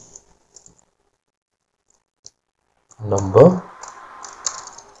first number,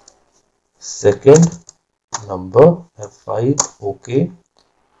 second number, F5. Okay,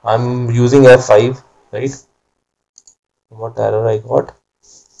 I'm using F5, right? What error I got?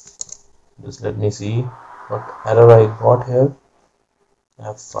 Just let me see what error I got here.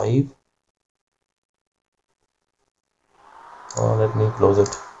 F5. Let me close it,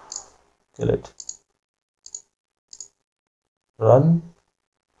 kill it, run.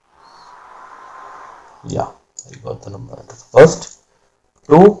 Yeah, I got the number. Enter the first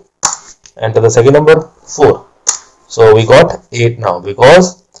 2, enter the second number 4. So we got 8 now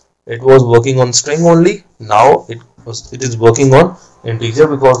because it was working on string only. Now it is working on integer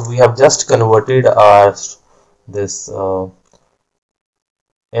because we have just converted our this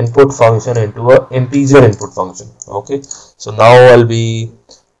input function into a integer input function. Okay, so now I'll be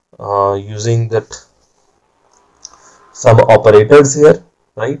using that some operators here,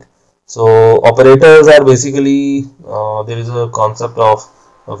 right? So operators are basically there is a concept of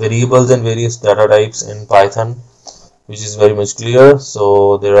variables and various data types in Python, which is very much clear.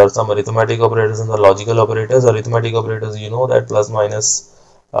 So there are some arithmetic operators and the logical operators. Arithmetic operators, you know, that plus minus,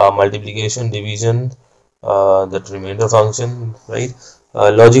 multiplication, division, that remainder function, right?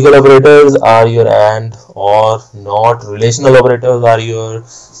 Logical operators are your and, or, not. Relational operators are your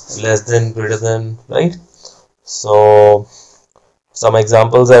less than, greater than, right? So some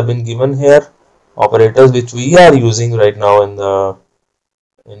examples have been given here, operators which we are using right now in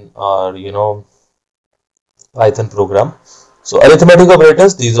our Python program. So arithmetic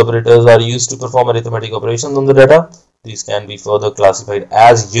operators, these operators are used to perform arithmetic operations on the data. These can be further classified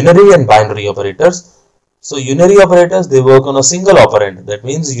as unary and binary operators. So unary operators, they work on a single operand. That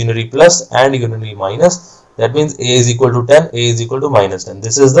means unary plus and unary minus. That means a is equal to 10, a is equal to minus 10.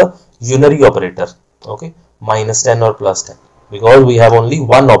 This is the unary operator. Okay, minus 10 or plus 10, because we have only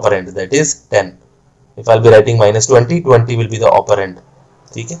one operand, that is 10. If I'll be writing minus 20, 20 will be the operand.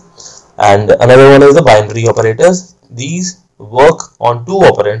 Okay. And another one is the binary operators. These work on two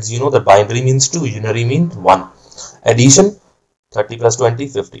operands. You know that binary means 2, unary means 1. Addition, 30 plus 20,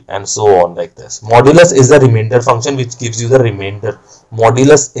 50, and so on, like this. Modulus is the remainder function which gives you the remainder.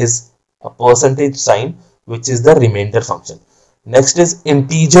 Modulus is a percentage sign which is the remainder function. Next is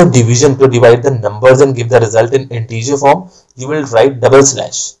integer division. To divide the numbers and give the result in integer form, you will write double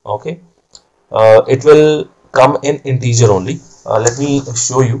slash. Okay, it will come in integer only. Let me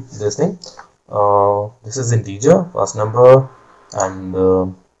show you this thing. This is integer, first number, and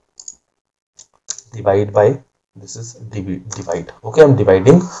divide by, this is divide. Okay, I'm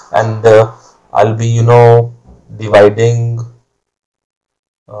dividing, and I'll be dividing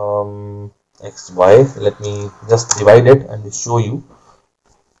x, y. Let me just divide it and show you.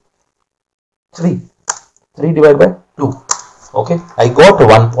 3 divided by 2. Okay, I got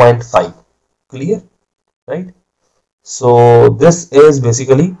 1.5. Clear, right? So this is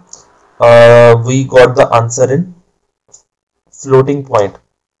basically we got the answer in floating point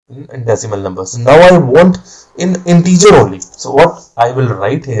in decimal numbers. Now I want in integer only. So what I will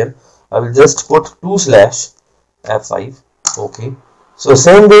write here, I will just put 2 slash f5. Okay, so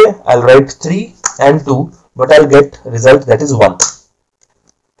same way I'll write 3 and 2, but I'll get result that is 1.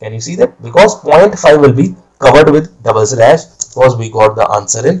 Can you see that? Because 0.5 will be covered with double slash, because we got the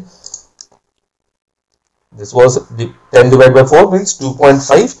answer in, this was 10 divided by 4 means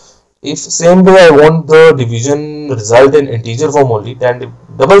 2.5. If same way I want the division result in integer form only, 10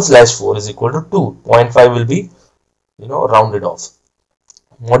 double slash 4 is equal to 2. 0.5 will be rounded off.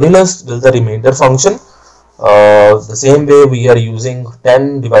 Modulus will the remainder function. The same way we are using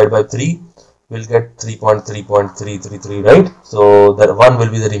 10 divided by 3, we'll get 3.3.333, right? So that 1 will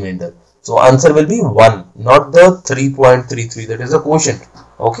be the remainder. So answer will be 1, not the 3.33, that is the quotient.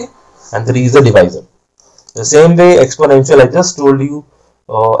 Okay, and 3 is the divisor. The same way exponential, I just told you,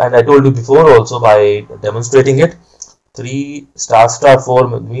 and I told you before also by demonstrating it. 3 star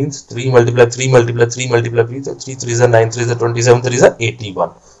 4 means 3 multiply 3 multiply 3 multiply 3. So 3 3s are 9, 3s are 27, 3s are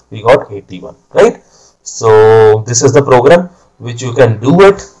 81. We got 81, right? So this is the program which you can do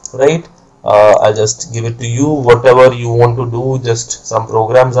it, right? I'll just give it to you. Whatever you want to do, just some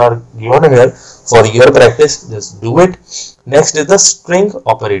programs are given here for your practice. Just do it. Next is the string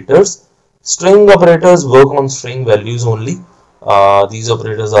operators. String operators work on string values only. These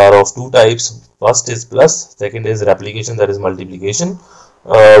operators are of two types. First is plus, second is replication, that is multiplication.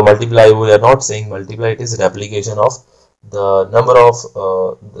 Multiply, we are not saying multiply, it is replication of the number of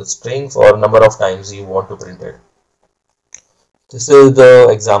the string for number of times you want to print it. This is the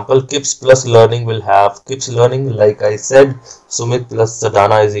example. Kips plus learning will have Kips learning, like I said, Sumit plus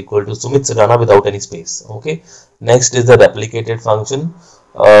Sadhana is equal to Sumit Sadhana without any space. Okay. Next is the replicated function.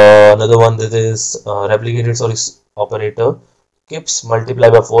 Another one, that is replicated operator. Kips multiply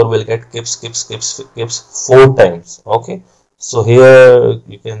by 4 will get Kips 4 times. Okay. So here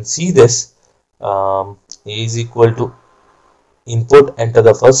you can see this. A is equal to input, enter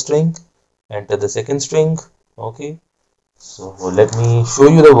the first string, enter the second string. Okay. So let me show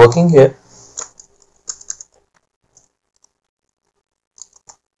you the working here.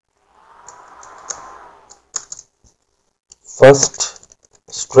 first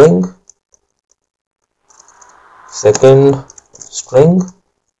string, second string.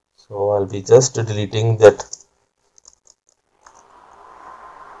 So I'll be just deleting that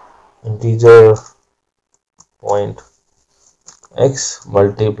integer point x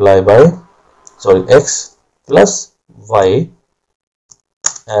multiply by x plus y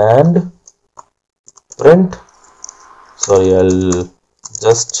and print, I'll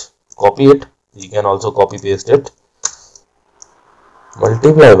just copy it, you can also copy paste it,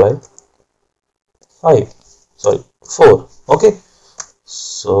 multiply by 4. Okay,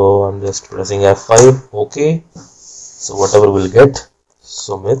 so I'm just pressing F5. Okay, so whatever we'll get,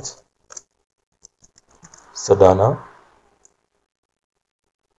 Sumit Sadana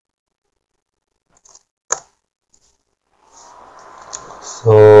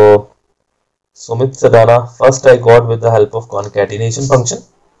Sumit Sadana first I got with the help of concatenation function.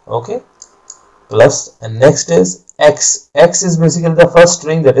 Okay, plus, and next is x. X is basically the first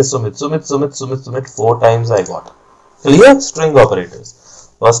string, that is Sumit 4 times I got. Clear? String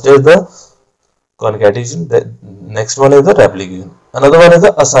operators. First is the concatenation, the next one is the replication. Another one is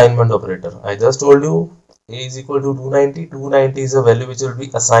the assignment operator. I just told you a is equal to 290. 290 is a value which will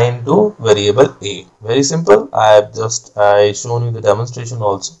be assigned to variable a. Very simple. I shown you the demonstration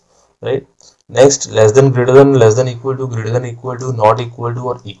also, right? Next, less than, greater than, less than, equal to, greater than, equal to, not equal to,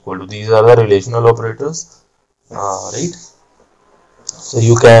 or equal to. These are the relational operators, right? So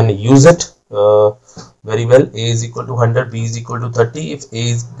you can use it very well. A is equal to 100, B is equal to 30. If A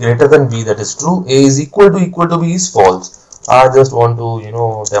is greater than B, that is true. A is equal to B is false. I just want to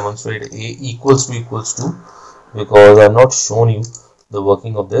demonstrate A equals to because I have not shown you the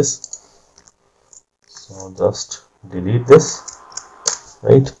working of this. So just delete this.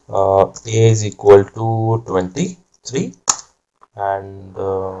 Right, A is equal to 23 and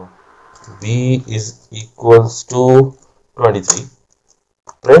B is equals to 23.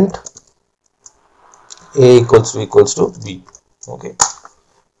 Print A equals to B. Okay,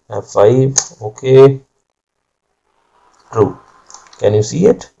 F5. Okay, true. Can you see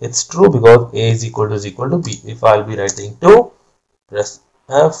it? It's true because A is equal to B. If I'll be writing 2, press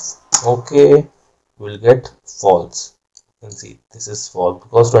F. Okay, we'll get false. You can see this is false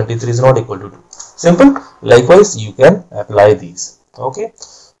because 23 is not equal to 2. Simple. Likewise, you can apply these. Okay,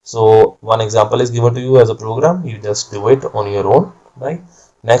 so one example is given to you as a program. You just do it on your own, right?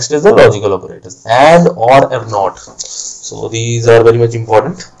 Next is the logical operators, and, or not. So these are very much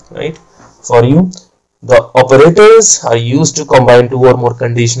important, right, for you. The operators are used to combine two or more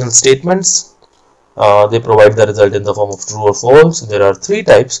conditional statements. They provide the result in the form of true or false. There are 3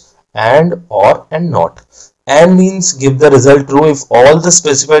 types: and, or, and not. And means give the result true if all the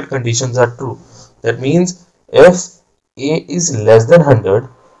specified conditions are true. That means if A is less than 100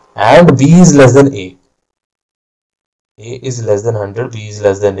 and B is less than A. A is less than 100, B is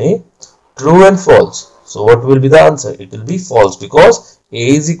less than A. True and false. So what will be the answer? It will be false because A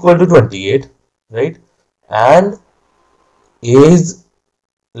is equal to 28, right? And A is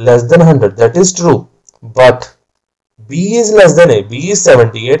less than 100. That is true. But B is less than A. B is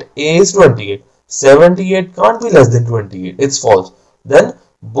 78. A is 28. 78 can't be less than 28. It's false. Then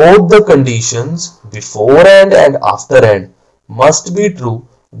both the conditions before and after and must be true.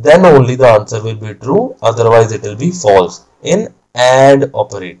 Then only the answer will be true. Otherwise it will be false. In AND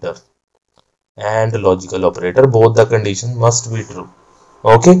operator and logical operator, both the conditions must be true.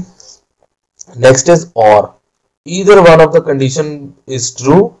 Okay. Next is OR. Either one of the condition is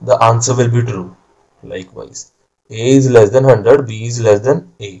true, the answer will be true. Likewise, A is less than 100, B is less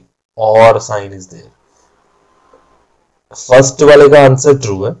than A. OR sign is there. First वाले का answer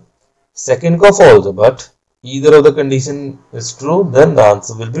true है, second का false है, but either of the condition is true, then the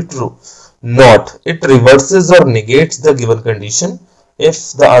answer will be true. Not, it reverses or negates the given condition.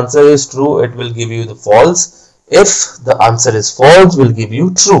 If the answer is true, it will give you the false. If the answer is false, will give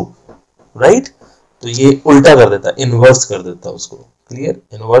you true. Right? तो ये उल्टा कर देता है, inverse कर देता है उसको. क्लियर?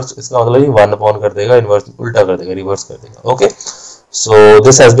 इनवर्स इसका मतलब ही 1 upon कर देगा, इनवर्स उल्टा कर देगा, रिवर्स कर देगा. Okay, so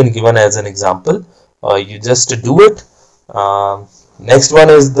this has been given as an example. You just do it. Next one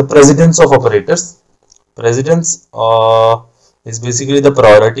is the precedence of operators. Precedence is basically the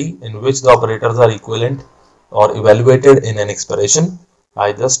priority in which the operators are equivalent or evaluated in an expression.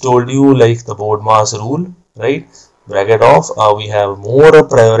 I just told you like the board mass rule, right? Bracket off. We have more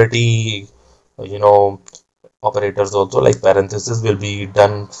priority, operators also, like parenthesis will be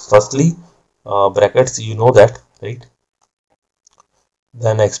done firstly. Brackets, you know that, right?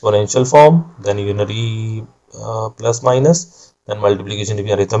 Then exponential form, then unary plus minus, then multiplication to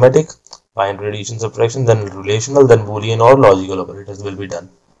be arithmetic, binary addition subtraction, then relational, then boolean or logical operators will be done.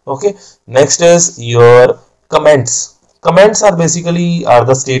 Okay, next is your comments. Comments are basically are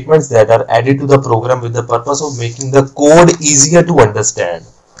the statements that are added to the program with the purpose of making the code easier to understand.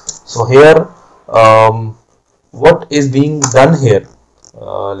 So here, what is being done here,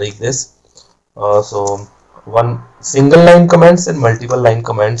 like this. So one single line comments and multiple line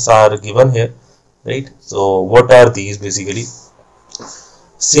comments are given here, right? So what are these basically?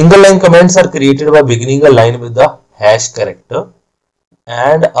 Single line comments are created by beginning a line with the hash character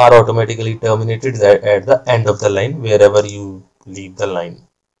and are automatically terminated at the end of the line wherever you leave the line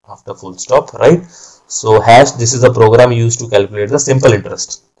after full stop, right? So hash, this is a program used to calculate the simple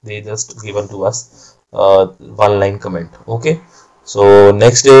interest. They just given to us one line comment. Okay, so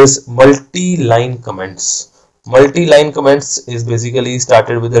next is multi-line comments. Multi-line comments is basically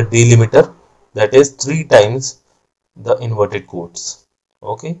started with a delimiter, that is 3 times the inverted quotes.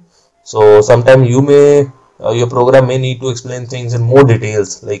 Okay, so sometime you may your program may need to explain things in more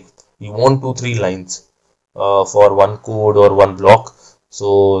details, like you want 2-3 lines for one code or one block,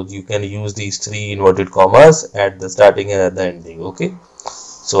 so you can use these 3 inverted commas at the starting and at the ending. Okay,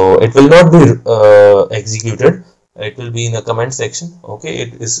 so it will not be executed, it will be in the comment section. Okay,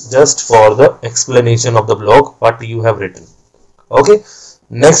 it is just for the explanation of the block what you have written. Okay,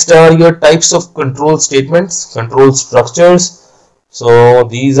 next are your types of control statements, control structures. So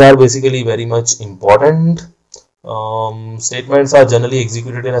these are basically very much important. Statements are generally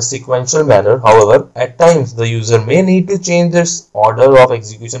executed in a sequential manner. However, at times the user may need to change this order of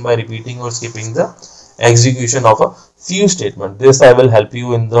execution by repeating or skipping the execution of a few statements. This I will help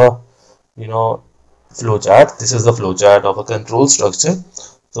you in the flowchart. This is the flowchart of a control structure.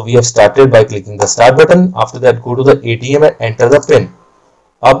 So we have started by clicking the start button. After that, go to the ATM and enter the pin.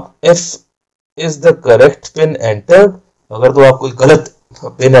 अब if is the correct pin entered, अगर तो आप कोई गलत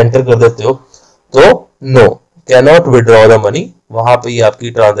pin enter कर देते हो तो no, cannot withdraw the money, वहां पे ये आपकी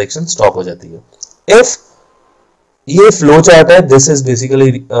ट्रांजैक्शन स्टॉप हो जाती है। इफ ये फ्लो चार्ट है, this is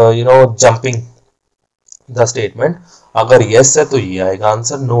basically jumping the statement. अगर यस है तो ये आएगा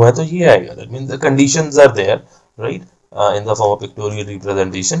आंसर, नो है तो ये आएगा। That means the conditions are there, right, in the form of pictorial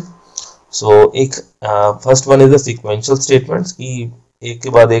representation. सो एक first one is the sequential statements की एक के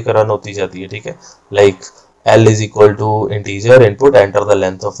बाद एक रन होती जाती है, ठीक है। Like L is equal to integer input, enter the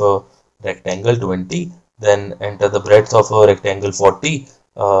length of a rectangle 20, then enter the breadth of a rectangle 40,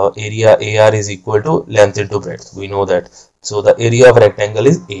 area AR is equal to length into breadth, we know that, so the area of rectangle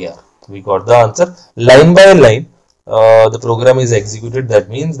is AR, we got the answer. Line by line the program is executed, that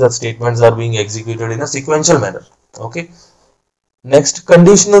means the statements are being executed in a sequential manner. Okay, next,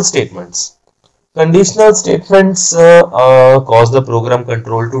 conditional statements. Conditional statements cause the program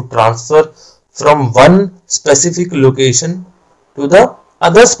control to transfer from one specific location to the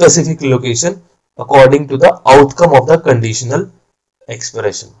other specific location according to the outcome of the conditional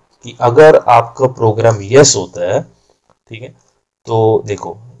expression. कि अगर आपका programme yes होता है, ठीक है, तो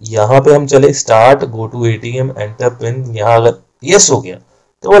देखो यहाँ पे हम चले start, go two ATM, enter pin, यहाँ अगर यस हो गया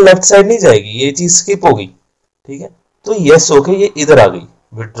तो वो लेफ्ट साइड नहीं जाएगी, ये चीज स्किप हो गई, ठीक है। तो यस होके ये इधर आ गई,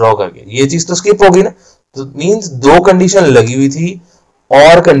 विड्रॉ करके, ये चीज तो स्किप होगी ना। तो मींस 2 कंडीशन लगी हुई थी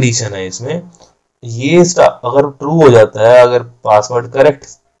और कंडीशन है इसमें, ये अगर ट्रू हो जाता है, अगर पासवर्ड करेक्ट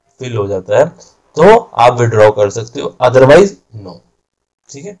फिल हो जाता है तो आप विड्रॉ कर सकते हो, अदरवाइज नो,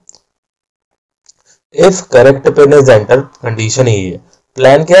 ठीक है। If correct pin is enter, condition यही है।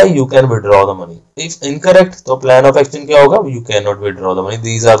 प्लान क्या है, you can withdraw the money. If incorrect, तो प्लान ऑफ एक्शन क्या होगा, you can not withdraw the money.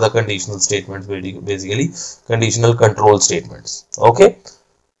 These are the conditional statements, basically conditional control statements. Okay,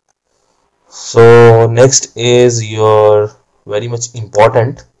 so next is your very much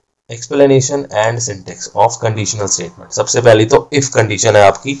important explanation and syntax of conditional statement. सबसे पहली तो if condition है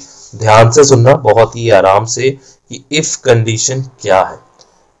आपकी, ध्यान से सुनना बहुत ही आराम से कि if condition क्या है।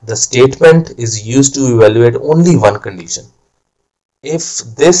 The statement is used to evaluate only one condition. If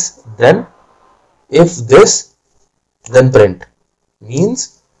this then print means,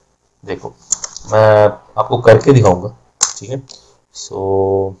 देखो मैं आपको करके दिखाऊंगा, ठीक है। So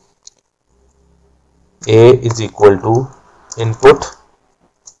A is equal to input,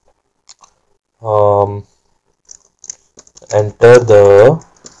 enter the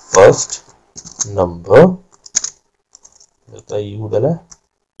first number, U डाला,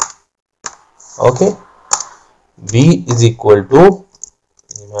 okay. B is equal to,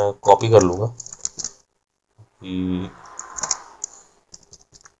 मैं कॉपी कर लूंगा,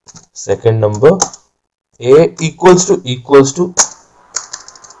 second number, A equals to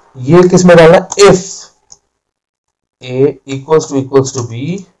ये किस में डालना, if A equals to B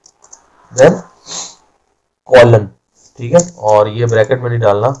then colon, ठीक है। और ये ब्रैकेट में नहीं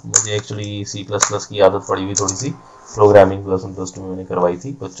डालना, मुझे एक्चुअली C++ की आदत पड़ी हुई थोड़ी सी, प्रोग्रामिंग +1 +2 में मैंने करवाई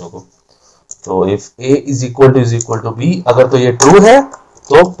थी बच्चों को, तो if a is equal to b, अगर तो ये ट्रू है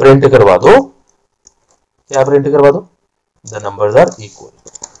तो प्रिंट करवा दो, क्या प्रिंट करवा दो, द नंबर्स आर इक्वल।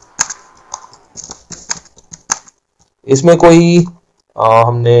 इसमें कोई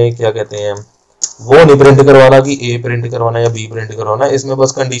हमने क्या कहते हैं वो नहीं प्रिंट करवाना कि ए प्रिंट करवाना या बी प्रिंट करवाना, इसमें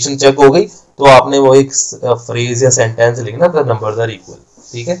बस कंडीशन चेक हो गई तो आपने वो एक फ्रेज या सेंटेंस लिखना, द नंबर्स आर इक्वल,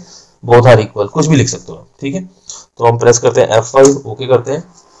 ठीक है, बोथ आर इक्वल, कुछ भी लिख सकते हो, ठीक है। तो हम प्रेस करते हैं F5, ओके करते हैं,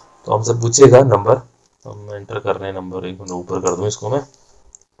 तो हमसे पूछेगा नंबर, हम एंटर कर रहे हैं नंबर, एक मिनट ऊपर कर दूं इसको मैं,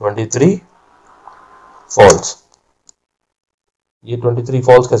 23 फॉल्स। ये 23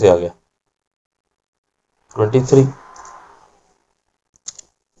 फॉल्स कैसे आ गया, 23,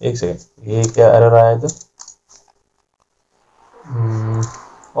 एक सेकेंड, ये क्या एरर आया इधर,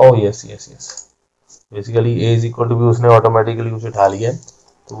 oh yes yes yes, basically a is equal to be उसने ऑटोमेटिकली उसे उठा लिया है,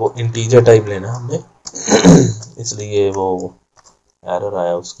 तो वो इंटीजर टाइप लेना हमने इसलिए वो एरर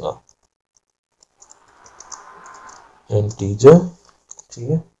आया उसका, इंटीजर, ठीक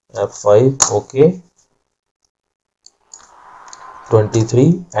है, F5 okay,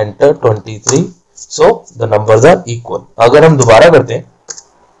 23 enter 23, so the numbers are equal. अगर हम दोबारा करते हैं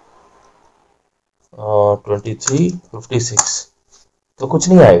 23 56 तो कुछ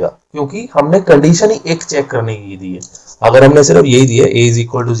नहीं आएगा, क्योंकि हमने कंडीशन ही एक चेक करने की दी है। अगर हमने सिर्फ यही दिया a is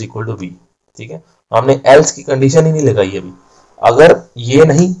equal to be, ठीक है, हमने एल्स की कंडीशन ही नहीं लगाई अभी, अगर ये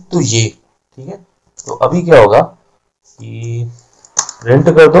नहीं तो ये, ठीक है। तो अभी क्या होगा कि प्रिंट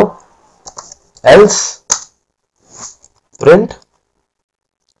कर दो एल्स प्रिंट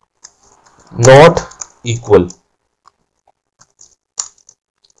नॉट इक्वल,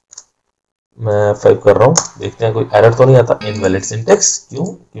 मैं 5 कर रहा हूं, देखते हैं कोई एरर तो नहीं आता, इनवैलिड सिंटेक्स, क्यों,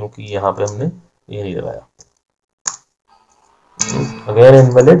 क्योंकि यहां पे हमने ये नहीं लगाया, अगेन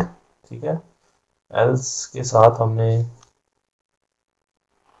इनवैलिड, ठीक है, एल्स के साथ हमने,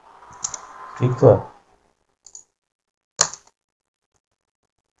 ठीक तो है,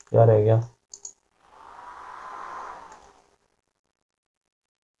 क्या रह गया,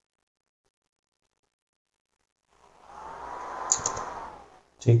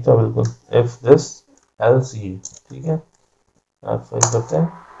 ठीक था बिल्कुल, इफ दिस एल्स ये, ठीक है, F5 करते हैं,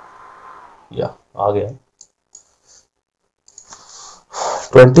 या आ गया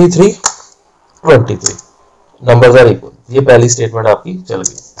 23 नंबर्स आर इक्वल, ये पहली स्टेटमेंट आपकी चल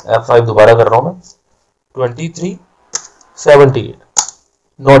गई। F5 दोबारा कर रहा हूं मैं, 23 78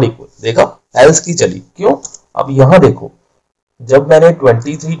 नॉट इक्वल, देखा एल्स की चली, क्यों, अब यहां देखो जब मैंने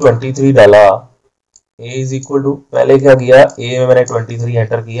 23 डाला, a इज इक्वल टू, पहले क्या किया, a में मैंने 23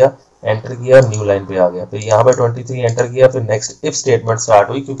 एंटर किया, न्यू लाइन पे आ गया, फिर यहाँ पे 23 एंटर किया, फिर नेक्स्ट इफ स्टेटमेंट स्टार्ट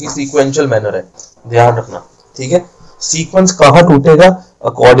हुई, क्योंकि सीक्वेंशियल मैनर है, ध्यान रखना, ठीक है, सीक्वेंस कहां टूटेगा,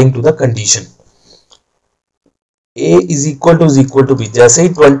 according to the condition, a is equal to b, जैसे ही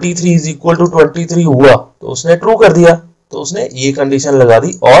 23 इज इक्वल टू 23 हुआ तो उसने ट्रू कर दिया, तो उसने ये कंडीशन लगा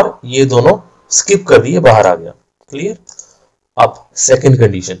दी और ये दोनों स्किप कर दिए, बाहर आ गया, क्लियर। अब सेकंड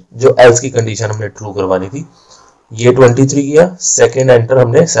कंडीशन, जो एल्स की कंडीशन हमने ट्रू करवानी थी, ये 23 किया, सेकंड एंटर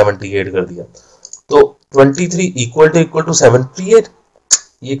हमने 78 कर दिया, तो 23 इक्वल टू 78,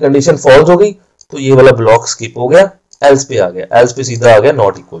 ये कंडीशन फॉल्स हो गई, तो ये वाला ब्लॉक स्किप हो गया, एल्स पे आ गया, एल्स पे सीधा आ गया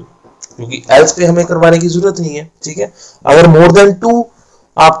नॉट इक्वल, क्योंकि एल्स पे हमें करवाने की जरूरत नहीं है, ठीक है। अगर मोर देन 2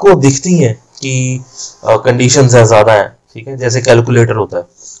 आपको दिखती हैं कि कंडीशंस है ज्यादा है, ठीक है, जैसे कैलकुलेटर होता है,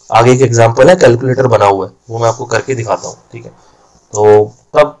 आगे एक एग्जांपल है, कैलकुलेटर बना हुआ है, वो मैं आपको करके दिखाता हूँ, ठीक है, तो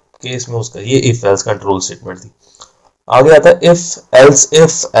तब केस में उसका ये इफ एल्स कंट्रोल स्टेटमेंट थी। आगे आता है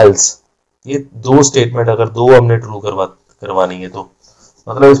इफ एल्स, ये दो स्टेटमेंट अगर दो हमने ट्रू करवानी है, तो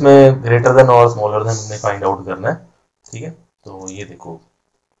मतलब इसमें ग्रेटर देन और स्मॉलर देन हमने फाइंड आउट करना है, ठीक है। तो ये देखो,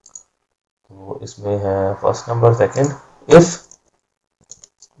 तो इसमें है first number, second, if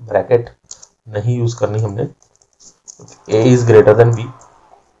bracket नहीं यूज करनी हमने, a is greater than b,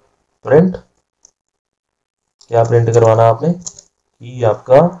 print, क्या प्रिंट करवाना आपने कि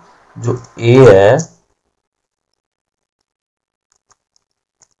आपका जो a है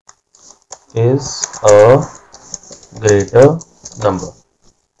इज अ ग्रेटर नंबर,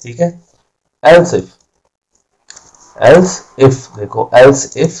 ठीक है। एल्स इफ देखो,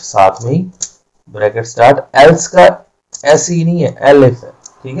 एल्स इफ साथ में ही ब्रैकेट स्टार्ट, एल्स का ऐसे ही नहीं है, एल इफ है,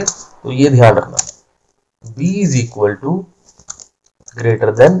 ठीक है, तो ये ध्यान रखना, b is equal to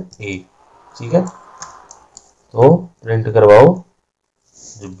greater than a, ठीक है, तो प्रिंट करवाओ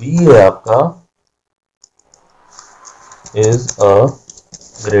जो b है आपका इज अ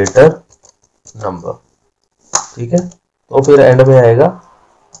ग्रेटर नंबर, ठीक है, तो फिर एंड में आएगा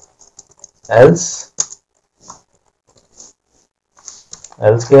एल्स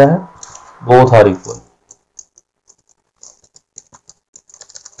क्या है, बोथ आर इक्वल,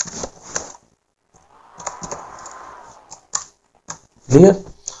 क्लियर?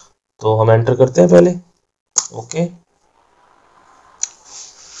 तो हम एंटर करते हैं पहले, ओके,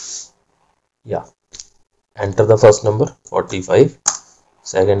 या enter the first number 45,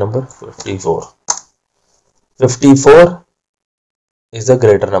 second number 54। 54 is a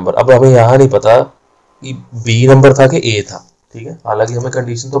greater number. अब हमें यहाँ नहीं पता कि बी नंबर था कि ए था, ठीक है, हालांकि हमें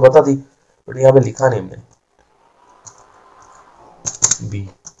कंडीशन तो पता थी बट यहाँ पे लिखा नहीं हमने, बी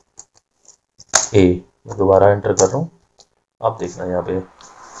ए। मैं दोबारा एंटर कर रहा हूँ, अब देखना यहाँ पे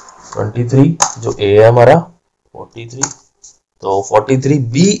 23 जो ए है हमारा, 43, तो 43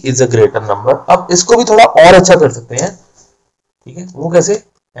 B is a greater number. अब इसको भी थोड़ा और अच्छा कर सकते हैं, ठीक है, वो कैसे?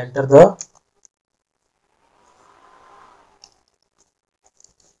 Enter the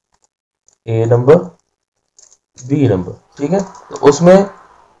A number B number, ठीक है, तो उसमें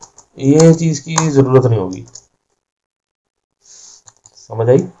ये चीज की जरूरत नहीं होगी, समझ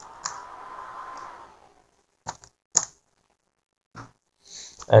आई?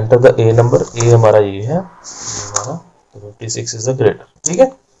 एंटर द ए नंबर, ए हमारा ये है, हमारा 56 इज द ग्रेटर, ठीक है,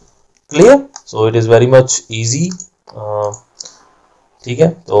 clear? So it is very much easy, ठीक है।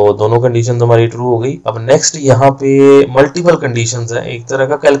 तो दोनों कंडीशन तो हमारी ट्रू हो गई। अब नेक्स्ट यहाँ पे मल्टीपल कंडीशंस है, एक तरह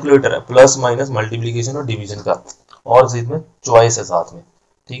का कैलकुलेटर है, प्लस माइनस मल्टीप्लीकेशन और डिवीजन का, और इसमें चॉइस है साथ में,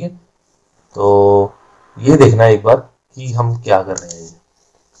 ठीक है। तो ये देखना एक बार कि हम क्या कर रहे हैं।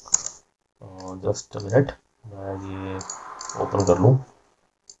 जस्ट मिनट, मैं ये ओपन कर लूँ,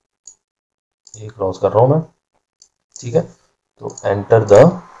 ये क्रॉस कर रहा हूँ मैं, ठीक है। तो enter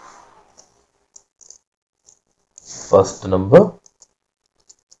the first number,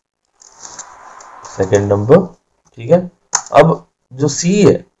 second number, ठीक है। अब जो सी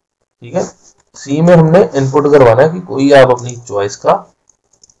है, ठीक है, सी में हमने इनपुट करवाना है कि कोई आप अपनी चॉइस का,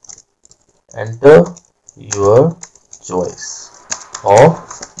 enter your choice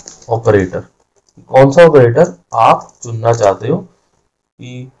of operator, कौन सा ऑपरेटर आप चुनना चाहते हो,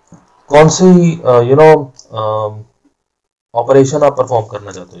 कि कौन सी ऑपरेशन आप परफॉर्म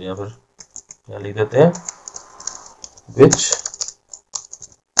करना चाहते हो, या फिर क्या लिख देते हैं, विच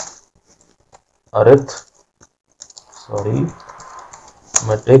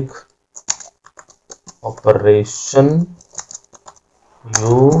arithmetic operation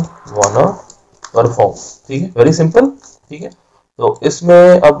you wanna perform, ठीक है, वेरी सिंपल, ठीक है। तो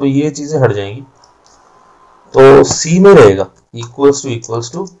इसमें अब ये चीजें हट जाएंगी, तो सी में रहेगा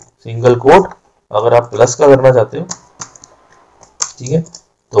इक्वल्स टू सिंगल कोट, अगर आप प्लस का करना चाहते हो, ठीक है,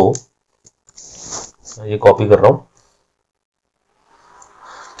 तो ये कॉपी कर रहा हूं,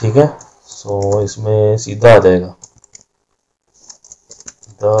 ठीक है। सो इसमें सीधा आ जाएगा,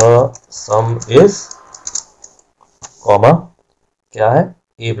 द सम इज, कॉमा, क्या है,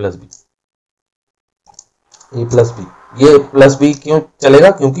 ए प्लस बी, ए प्लस बी। ये प्लस बी क्यों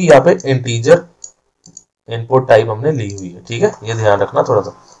चलेगा? क्योंकि यहाँ पे इंटीजर इनपुट टाइप हमने ली हुई है, ठीक है, ये ध्यान रखना थोड़ा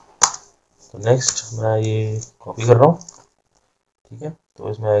सा। तो नेक्स्ट मैं ये कॉपी कर रहा हूँ, ठीक है। तो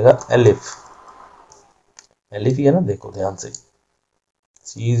इसमें आएगा एलिफ, एलिफ ही है ना, देखो ध्यान से,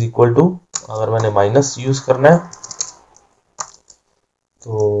 सी इज इक्वल टू, अगर मैंने माइनस यूज करना है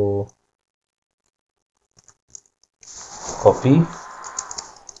तो copy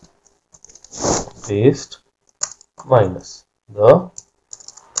paste minus the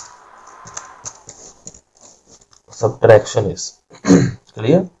subtraction is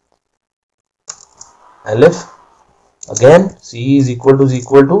clear, elif again c is equal to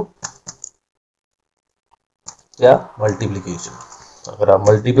क्या, मल्टीप्लीकेशन। अगर आप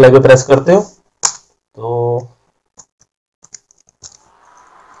मल्टीप्लाई पे प्रेस करते हो तो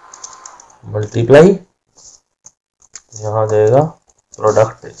मल्टीप्लाई, यहां जाएगा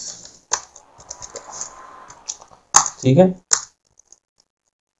प्रोडक्ट इज, ठीक है।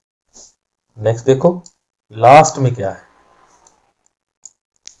 नेक्स्ट देखो लास्ट में क्या है,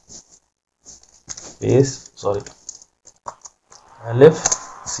 paste, sorry, elif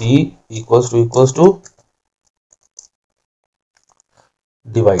C equals to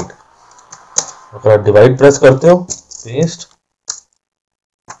divide, अगर आप डिवाइड प्रेस करते हो, paste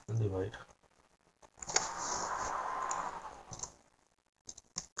divide,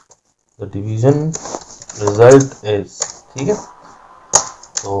 the division result is, ठीक है।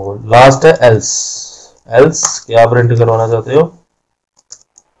 तो लास्ट है एल्स, एल्स क्या प्रिंट करवाना चाहते हो,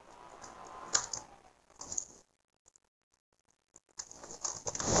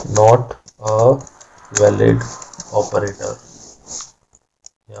 नॉट अ वैलिड ऑपरेटर,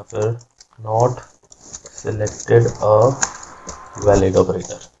 या फिर not selected a valid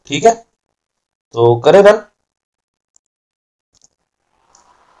operator, ठीक है। तो करें रन,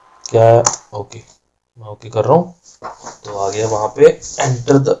 क्या, ओके, मैं ओके कर रहा हूं। तो आ गया वहां पे,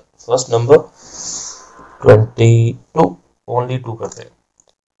 enter the first number 22, only 2 करते हैं,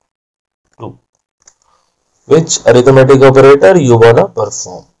 2 विच अरिथमेटिक ऑपरेटर यू वांना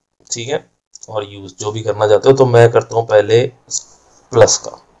परफॉर्म, ठीक है, और यूज जो भी करना चाहते हो। तो मैं करता हूँ पहले प्लस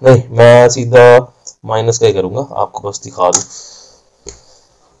का, नहीं मैं सीधा माइनस का ही करूंगा, आपको बस दिखा दूं।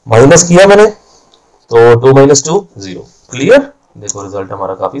 माइनस किया मैंने तो 2 - 2 0, क्लियर। देखो रिजल्ट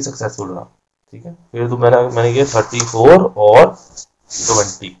हमारा काफी सक्सेसफुल रहा, ठीक है। फिर तो मैंने किया 34 और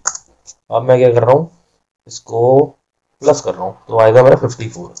 20। अब मैं क्या कर रहा हूँ, इसको प्लस कर रहा हूँ तो आएगा मेरा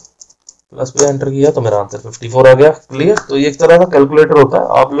 54, प्लस पे एंटर किया तो मेरा आंसर 54 आ गया, क्लियर। तो ये एक तरह का कैलकुलेटर होता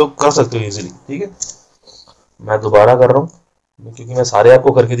है, आप लोग कर सकते हो इजीली, ठीक है। मैं दोबारा कर रहा हूँ क्योंकि मैं सारे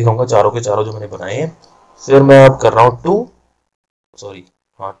आपको करके दिखाऊंगा, चारों के चारों जो मैंने बनाए हैं। फिर मैं अब कर रहा हूँ 2, सॉरी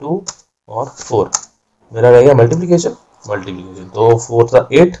हाँ 2 और 4, मेरा रहेगा मल्टीप्लीकेशन, तो 4 था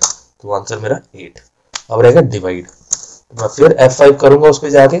 8, तो आंसर मेरा 8। अब रहेगा डिवाइड, तो मैं फिर F5 करूंगा उस पर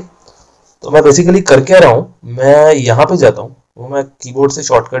जाके। तो मैं बेसिकली कर क्या रहा हूँ, मैं यहाँ पे जाता हूँ, वो मैं कीबोर्ड से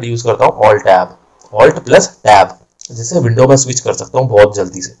शॉर्टकट यूज करता हूँ alt tab, alt plus tab, जिससे विंडो में स्विच कर सकता हूँ बहुत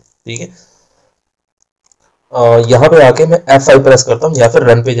जल्दी से, ठीक है। यहाँ पे आके मैं F5 प्रेस करता हूँ या फिर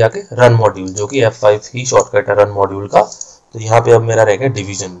रन पे जाके रन मॉड्यूल, जो कि F5 ही शॉर्टकट है रन मॉड्यूल का। तो यहाँ पे अब मेरा रहेगा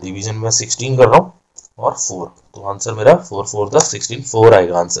डिवीजन में 16 कर रहा हूँ और 4, तो आंसर मेरा 4 4 10 16 4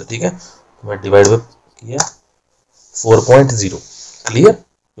 आएगा आंसर, ठीक है। तो मैं डिवाइड में किया 4.0, क्लियर,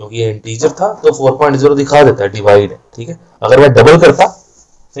 क्योंकि ये इंटीजर था तो 4.0 दिखा देता है, डिवाइड है, ठीक है। अगर मैं डबल करता,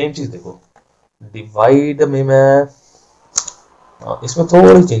 सेम चीज देखो, डिवाइड में मैं इसमें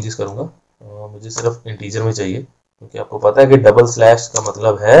थोड़ी चेंजेस करूंगा, मुझे सिर्फ इंटीजर में चाहिए, क्योंकि आपको पता है कि डबल स्लैश का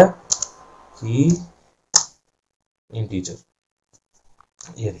मतलब है कि इंटीजर।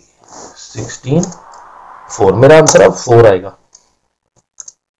 ये देखिए 16 4, मेरा आंसर अब 4 आएगा।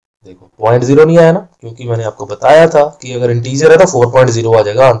 देखो 0.0 नहीं आया ना, क्योंकि मैंने आपको बताया था कि अगर इंटीजर है तो 4.0 आ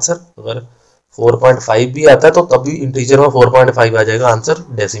जाएगा आंसर। अगर 4.5 भी आता है तो तब भी इंटीजर में 4.5 आ जाएगा आंसर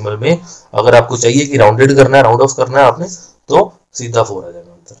डेसिमल में। अगर आपको चाहिए कि राउंडेड करना है, राउंड ऑफ करना है आपने, तो सीधा 4 आ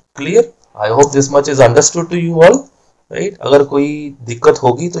जाएगा answer, clear. I hope this much is understood to you all, right. अगर कोई दिक्कत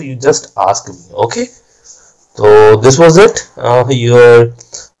होगी तो you just ask me, okay. तो this was it your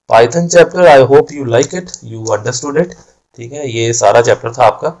Python chapter, I hope you like it, you understood it, ठीक है। ये सारा चैप्टर था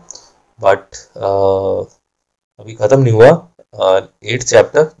आपका, बट अभी खत्म नहीं हुआ। 8th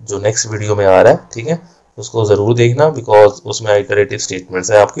चैप्टर जो नेक्स्ट वीडियो में आ रहा है, ठीक है, उसको जरूर देखना, बिकॉज उसमें आइटरेटिव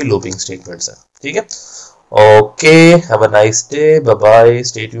स्टेटमेंट्स है, आपकी लूपिंग स्टेटमेंट्स है, ठीक है। Okay, have a nice day, bye bye,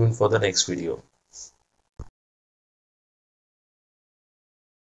 stay tuned for the next video.